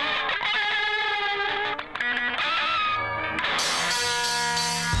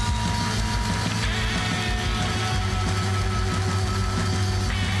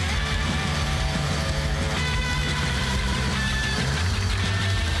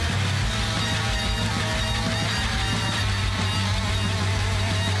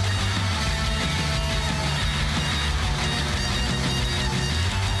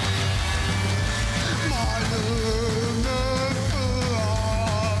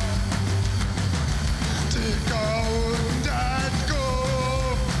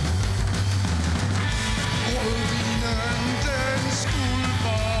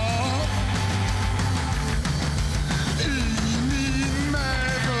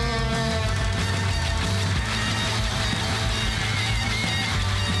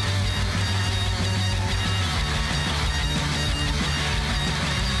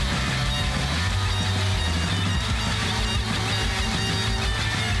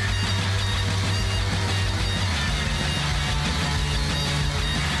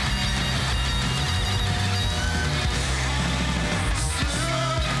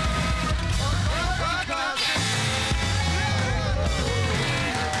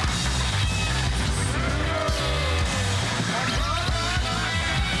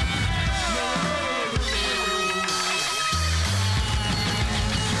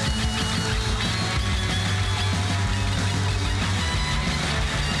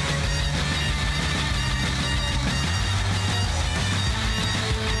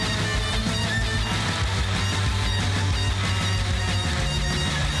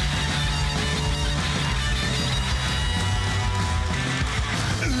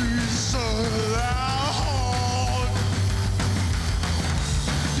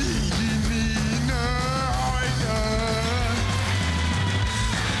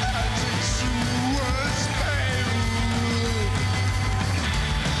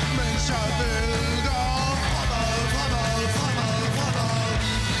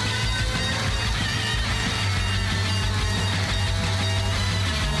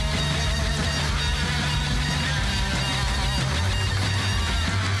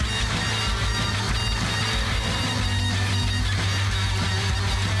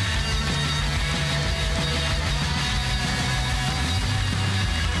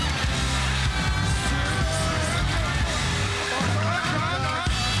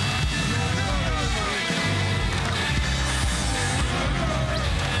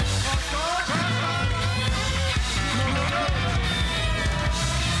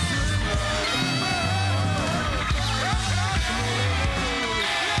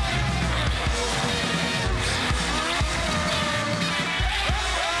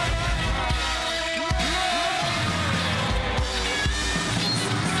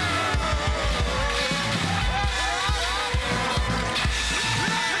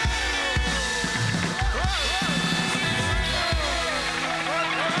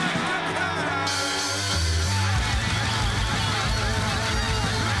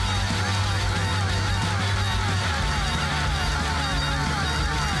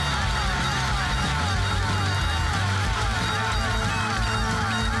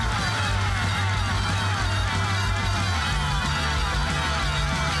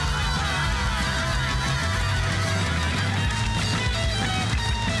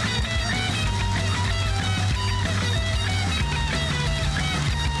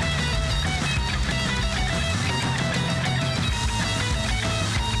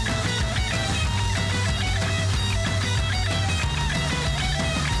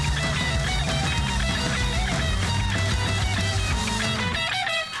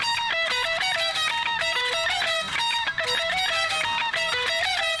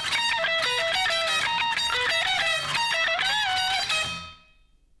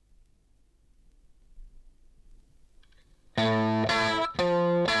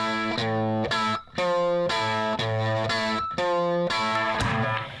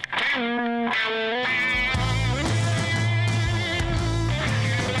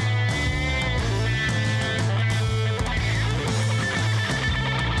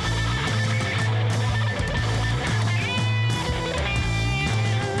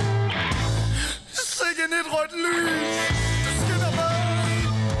 et lys, du skinner med.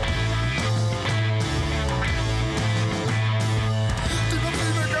 Din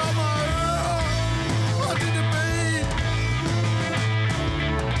parfume gør mig øre, og dine ben.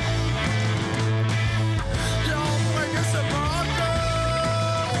 Jeg omringes af mørke,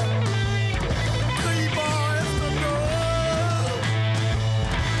 griber efter noget,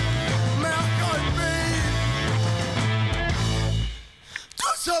 mærker et ben. Du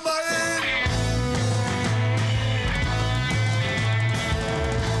tager mig ind.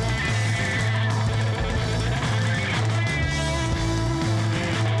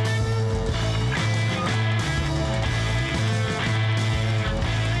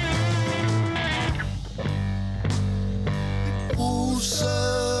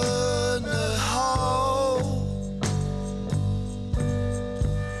 Brusende hav.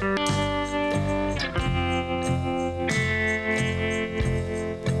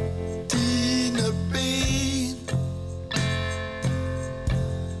 Dine ben.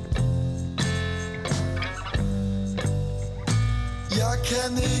 Jeg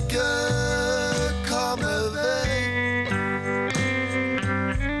kan ikke komme væk.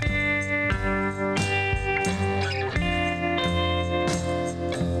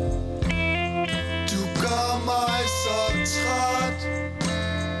 Du gør mig så træt.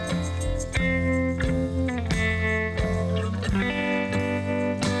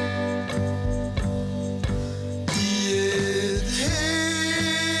 I et helt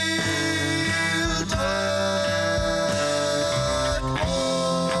rødt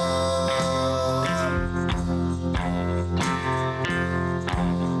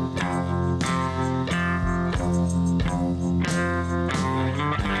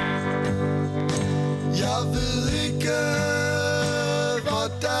jeg ved ikke,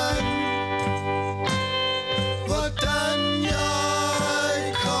 hvordan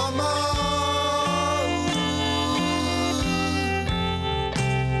jeg kommer ud.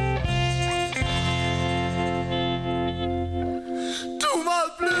 Du er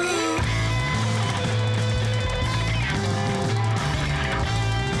meget blød.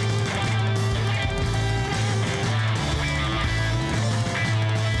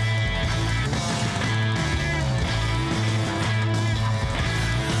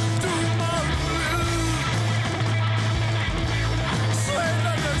 Du er meget blød.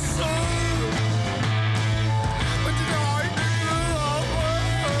 Svælerne sød. Men dine øjne gløder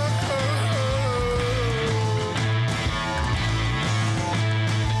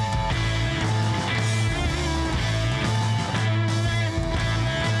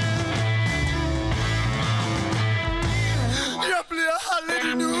jeg bliver her lidt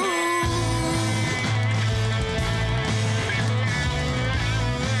endnu.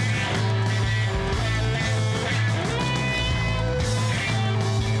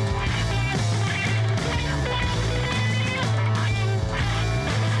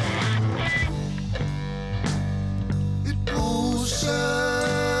 Et brusende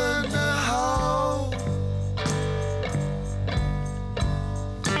hav.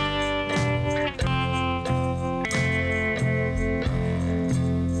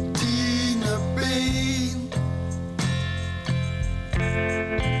 Dine ben.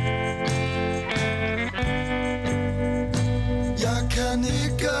 Jeg kan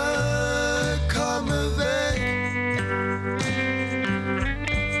ikke komme væk.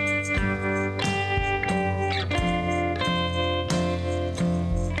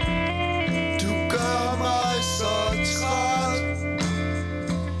 Du gør mig så træt.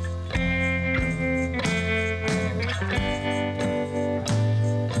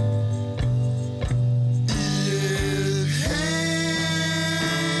 I et helt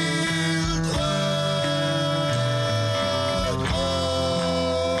rødt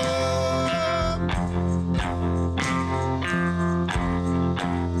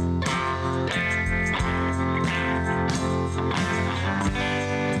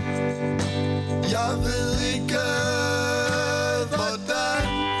jeg ved ikke,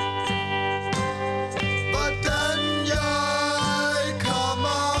 hvordan jeg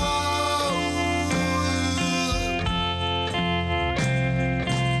kommer ud.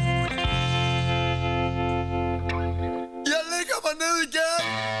 Jeg lægger mig ned igen.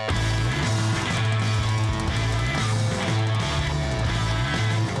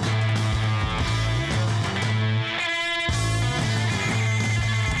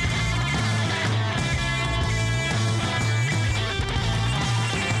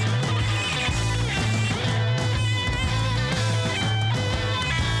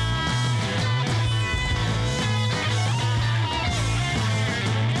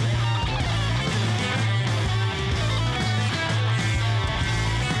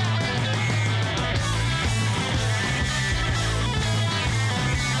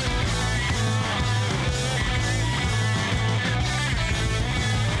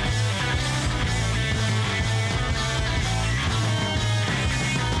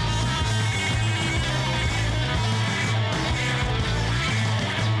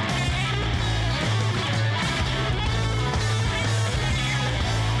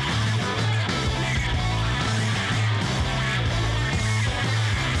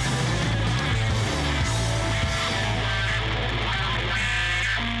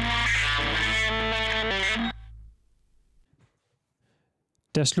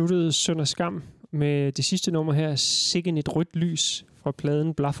 Der sluttede Synd og Skam med det sidste nummer her, Sikken et rødt lys fra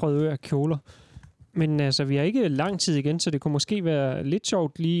pladen Blafrede Øer Kjoler. Men altså, vi har ikke lang tid igen, så det kunne måske være lidt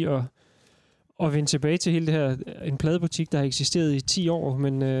sjovt lige at vende tilbage til hele det her. En pladebutik, der har eksisteret i 10 år,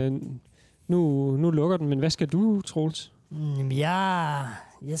 men nu lukker den. Men hvad skal du, Troels? Jeg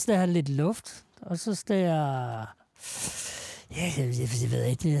skal have lidt luft, og så skal jeg... Jeg ved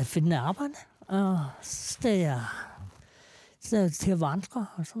ikke, finde arbejde. Og så skal jeg til at vandre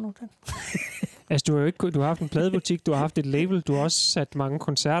og sådan noget. Altså, du har haft en pladebutik, du har haft et label, du har også sat mange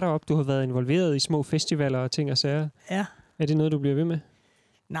koncerter op, du har været involveret i små festivaler og ting og sager. Ja. Er det noget, du bliver ved med?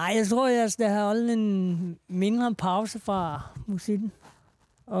 Nej, jeg tror, jeg skal have holdt en mindre pause fra musikken.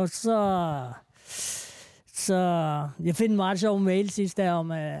 Og så jeg fik en meget sjov mail sidste der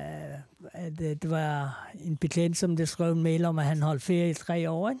om, at det var en bekendt, som der skrev en mail om, at han holdt ferie i 3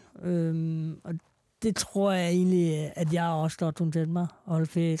 år. Og det tror jeg egentlig, at jeg også godt kunne tænke mig at holde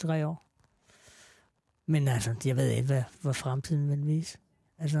ferie i 3 år. Men altså, jeg ved ikke, hvad fremtiden vil vise.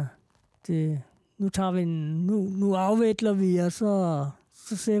 Altså, nu afvikler vi, og så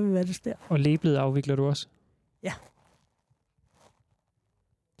ser vi, hvad det sker. Og labelet afvikler du også? Ja.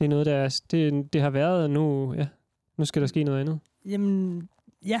 Det er noget, det har været, og nu skal der ske noget andet. Jamen,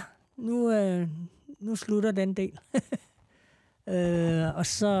 ja. Nu slutter den del. Og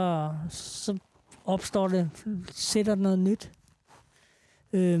så opstår det, sætter noget nyt.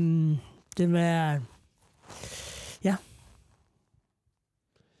 Det var... Ja.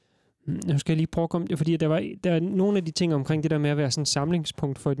 Nu skal jeg lige prøve at komme... Fordi der er nogle af de ting omkring det der med at være sådan et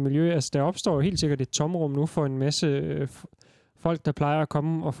samlingspunkt for et miljø. Altså, der opstår jo helt sikkert et tomrum nu for en masse folk, der plejer at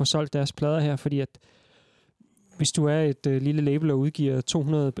komme og få solgt deres plader her, fordi at hvis du er et lille label og udgiver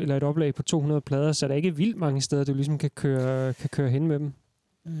 200 eller et oplag på 200 plader, så er der ikke vildt mange steder, du ligesom kan køre hen med dem.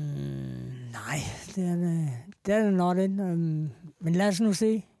 Nej, det er det nok ikke. Men lad os nu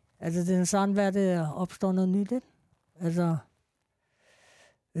se. Altså, det er sådan, hvad det opstår noget nyt, ikke?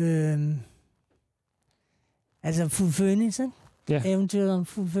 Altså fuldførelse, ikke? Ja. Eventyret om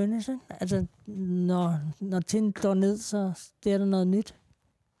fuldførelse, ikke? Altså, når ting går ned, så er der noget nyt.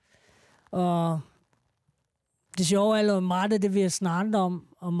 Og det sjove er jo meget af det, vi har snakket om,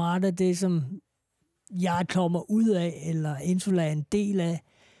 og meget af det, som jeg kommer ud af, eller Insula er en del af,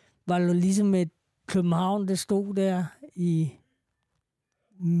 var jo ligesom et København, der stod der i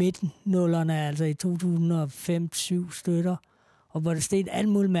midten-nullerne, altså i 2005-7 støtter, og hvor der stod alt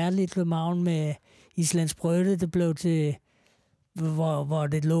muligt mærkeligt i København med Islands Brøde, det blev til, hvor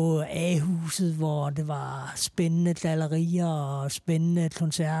det lå A-huset, hvor det var spændende gallerier og spændende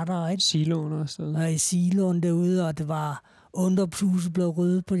koncerter. Ikke? Siloen også. Og i siloen derude, og det var Undrupshuset blev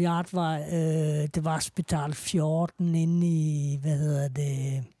ryddet på Hjartvej. Det var Spital 14 inde i,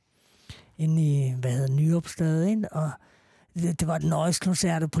 Nyopstad, ikke? Og det var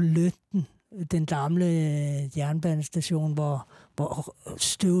nøjeskoncerter på Løtten, den gamle jernbanestation, hvor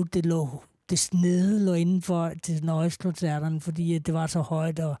støvet det snede lå inden for til nøjeskoncerterne, fordi det var så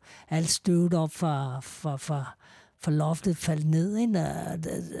højt, og alt støvet op fra loftet faldt ned. Ikke?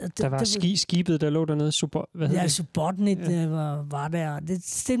 Der var skibet, der lå dernede. Subotnit var der. Det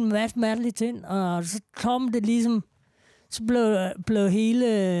stod en masse mærkelige ting, og så kom det ligesom, så blev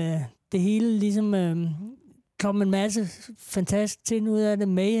det hele ligesom... kom en masse fantastiske ting ud af det.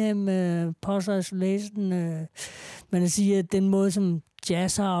 Mayhem, Post Isolation. Man kan sige, at den måde, som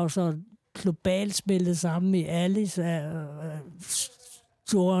Jazzhouse og globalt spillede sammen i Alice,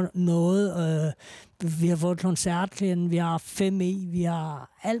 gjorde noget. Vi har fået koncertklæden, vi har 5E, vi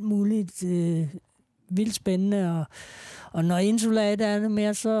har alt muligt vildt spændende. Og når Insula er det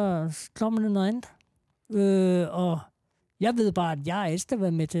mere, så kommer det noget andet. Og jeg ved bare, at jeg skal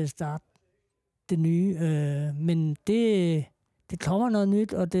være med til at starte det nye, men det kommer noget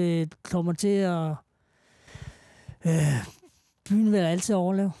nyt, og det kommer til at byen vil altid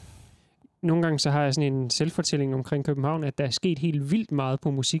overleve. Nogle gange så har jeg sådan en selvfortælling omkring København, at der er sket helt vildt meget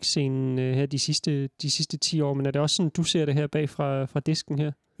på musikscenen her de sidste 10 år, men er det også sådan, du ser det her bag fra disken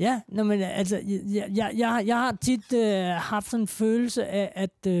her? Ja, men altså, jeg har tit haft sådan en følelse af,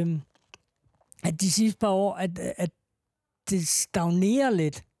 at de sidste par år, at det stagnerer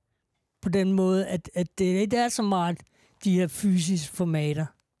lidt, på den måde, at det ikke er så meget de her fysiske formater,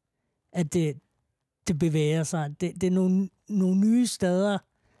 at det bevæger sig. Det er nogle nye steder,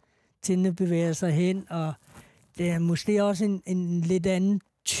 tingene bevæger sig hen, og det er måske også en lidt anden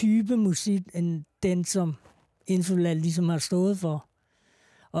type musik, end den, som Insula ligesom har stået for.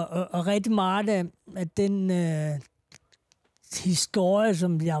 Og rigtig meget af den historie,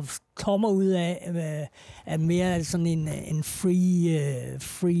 som jeg kommer ud af, er mere sådan en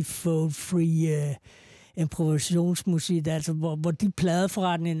free improvisationsmusik, altså hvor de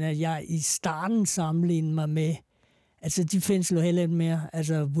pladeforretninger, jeg i starten sammenlignede mig med, altså de findes jo heller ikke mere.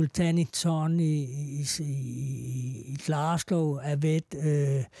 Altså Volcanic Ton i Glasgow er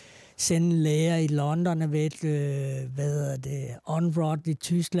ved, Sende Læger i London er ved, Onrod i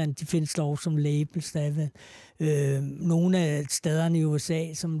Tyskland, de findes dog som label stadig. Nogle af stederne i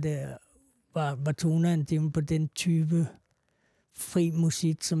USA, som det var tonerne, det var på den type fri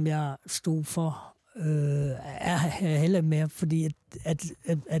musik, som jeg stod for, er heller mere, fordi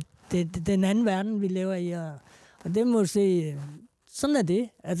at det den anden verden, vi lever i, og det må se, sådan er det.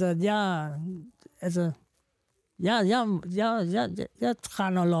 Altså, jeg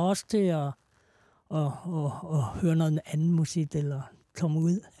træner også til at høre noget anden musik, eller komme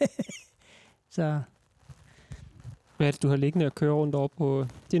ud. Så. Hvad er det, du har liggende at køre rundt over på?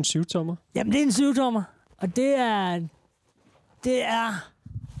 Det er en 7-tommer? Jamen, det er en 7-tommer, og det er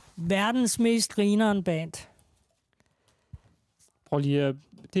verdens mest grineren band. Prøv lige at,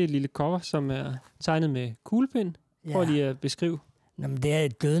 det er et lille cover, som er tegnet med kuglepind. Prøv lige at beskrive. Jamen, det er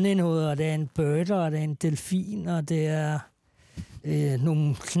et dødnindehoved, og det er en bird, og det er en delfin, og det er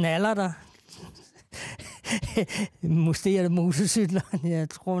nogle knaller der. Måske er det musecykler. Jeg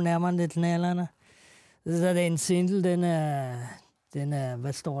tror nærmere, det er knallerne. Så er det en single, den er,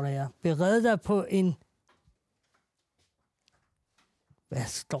 hvad står der her? Bered dig på en, hvad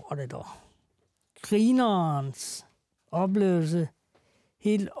står det dog? Grinerens oplevelse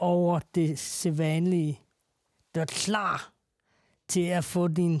helt over det sædvanlige. Du er klar til at få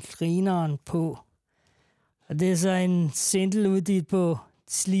din grineren på. Og det er så en single udgivet på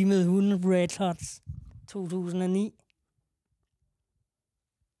Slimet Hunden Red Hots 2009.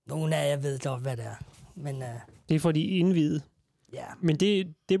 Nogle af jer ved godt, hvad det er. Men, det er for de indvidede. Ja. Men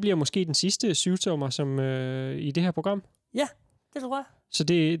det bliver måske den sidste 7-tommer som i det her program? Ja, det tror jeg. Så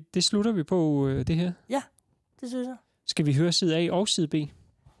det slutter vi på, det her? Ja, det synes jeg. Skal vi høre side A og side B?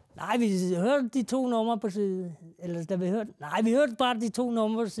 Nej, vi hørte de 2 numre på side... Eller da vi hørte... Nej, vi hørte bare de 2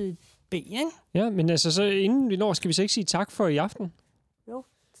 numre på side B, ikke? Ja, men altså, så inden vi når, skal vi så ikke sige tak for i aften? Jo,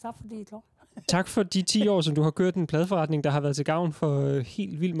 tak fordi I kom. Tak for de 10 år, som du har kørt en pladeforretning, der har været til gavn for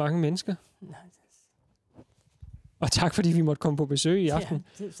helt vildt mange mennesker. Og tak, fordi vi måtte komme på besøg i aften.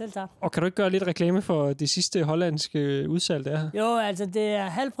 Ja, selv tak. Og kan du ikke gøre lidt reklame for det sidste hollandske udsalg, der er her? Jo, altså det er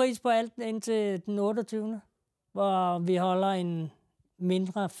halv pris på alt indtil den 28. Hvor vi holder en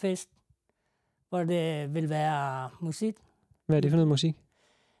mindre fest, hvor det vil være musik. Hvad er det for noget musik?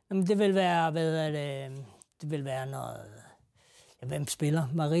 Jamen, det vil være, det vil være noget... Ja, hvem spiller?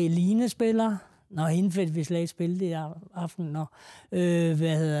 Marie Line spiller. Nå, hende vil vi slet ikke spille det i aften. Nå.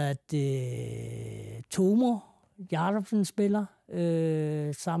 Tomo Jacobsen spiller,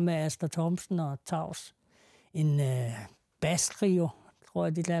 sammen med Asta Thomsen og Tavs. En basstrio, tror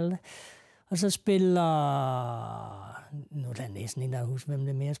jeg, de kalder det. Og så spiller... Nu er der næsten en, der husker, hvem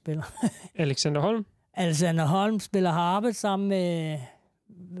det mere spiller. Alexander Holm? Alexander Holm spiller harpe sammen med,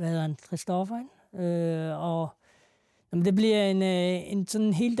 hvad hedder han, Christoffer. Og jamen, det bliver en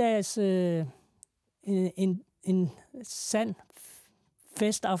sådan heldags, en sand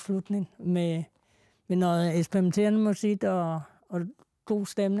festafslutning med noget eksperimenterende musik og god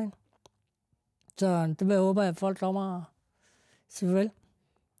stemning. Så det vil jeg håbe, at folk kommer og siger vel.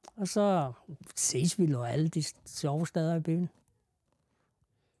 Og så ses vi jo alle de sjove steder i byen.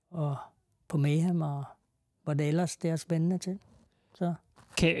 Og på Mayhem, og hvor det ellers det er spændende til. Så.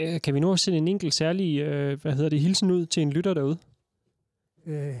 Kan vi nu også sende en enkelt særlig, hilsen ud til en lytter derude?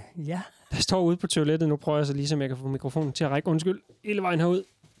 Ja. Der står ude på toilettet, nu prøver jeg så lige, som jeg kan få mikrofonen til at række, hele vejen herud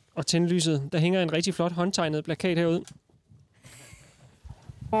og tænde lyset. Der hænger en rigtig flot håndtegnet plakat herude.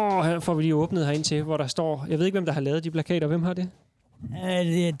 Og her får vi lige åbnet herind til, hvor der står, jeg ved ikke, hvem der har lavet de plakater. Hvem har det?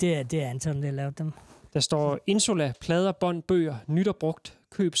 Det er Anton, der har lavet dem. Der står Insula, plader, bånd, bøger, nyt og brugt,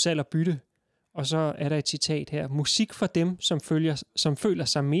 køb, salg og bytte. Og så er der et citat her. Musik for dem, som føler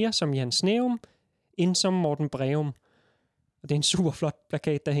sig mere som Jan Sneum, end som Morten Breum. Og det er en super flot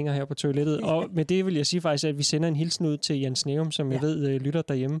plakat, der hænger her på toilettet. Og med det vil jeg sige faktisk, at vi sender en hilsen ud til Jan Sneum, som jeg ved lytter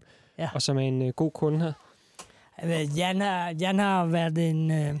derhjemme, og som er en god kunde her. Jan har været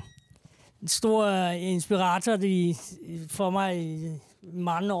en stor inspirator for mig i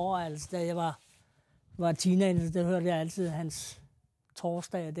mange år. Altså, da jeg var teenager, der hørte jeg altid hans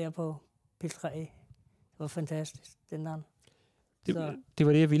torsdag der på P3. Det var fantastisk, den der. Det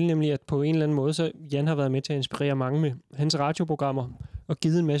var det, jeg ville, nemlig at på en eller anden måde, så Jan har været med til at inspirere mange med hans radioprogrammer og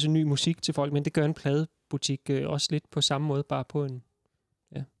givet en masse ny musik til folk, men det gør en pladebutik også lidt på samme måde, bare på en...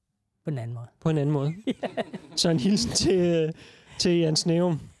 Ja. På en anden måde. På en anden måde. Så en hilsen til Jan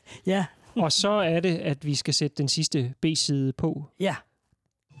Sneum. Ja. Og så er det, at vi skal sætte den sidste B-side på. Ja.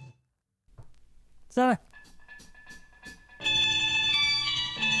 Sådan.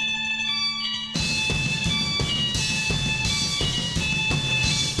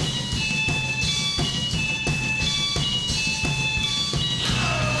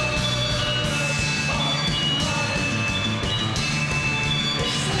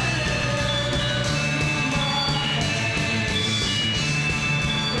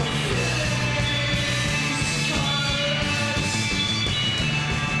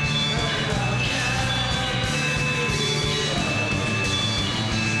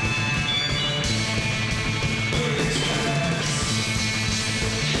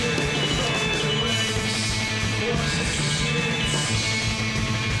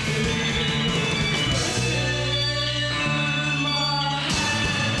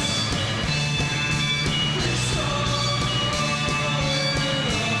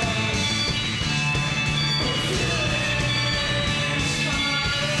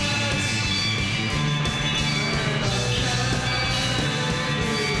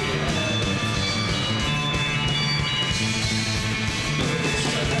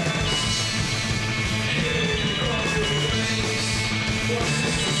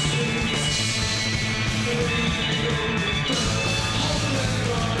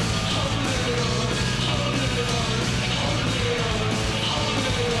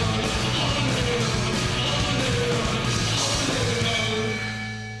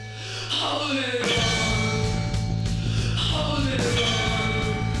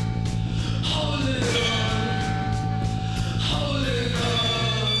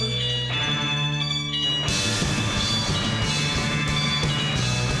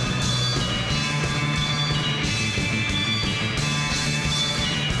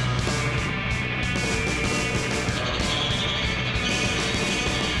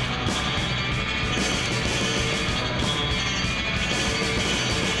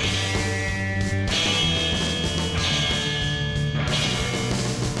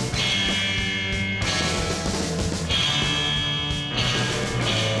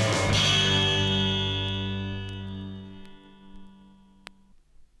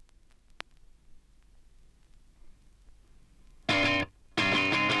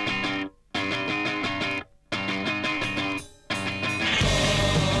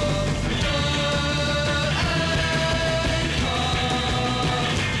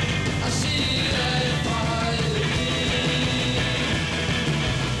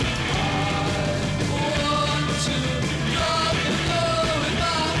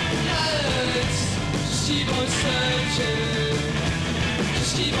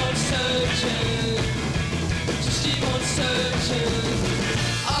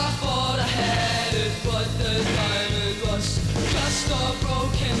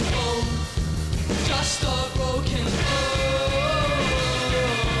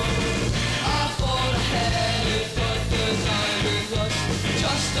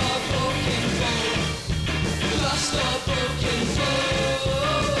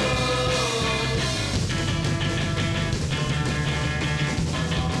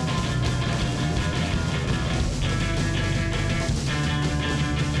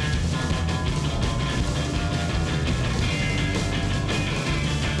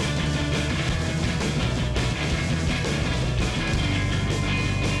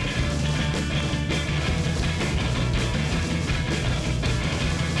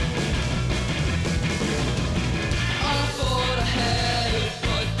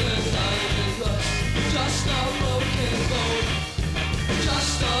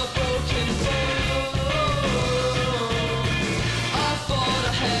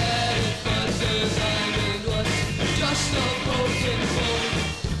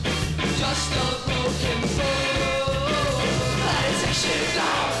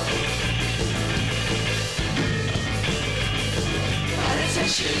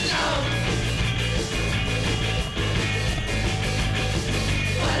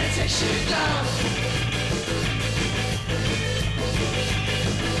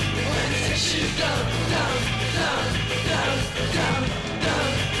 Down, down, down, down.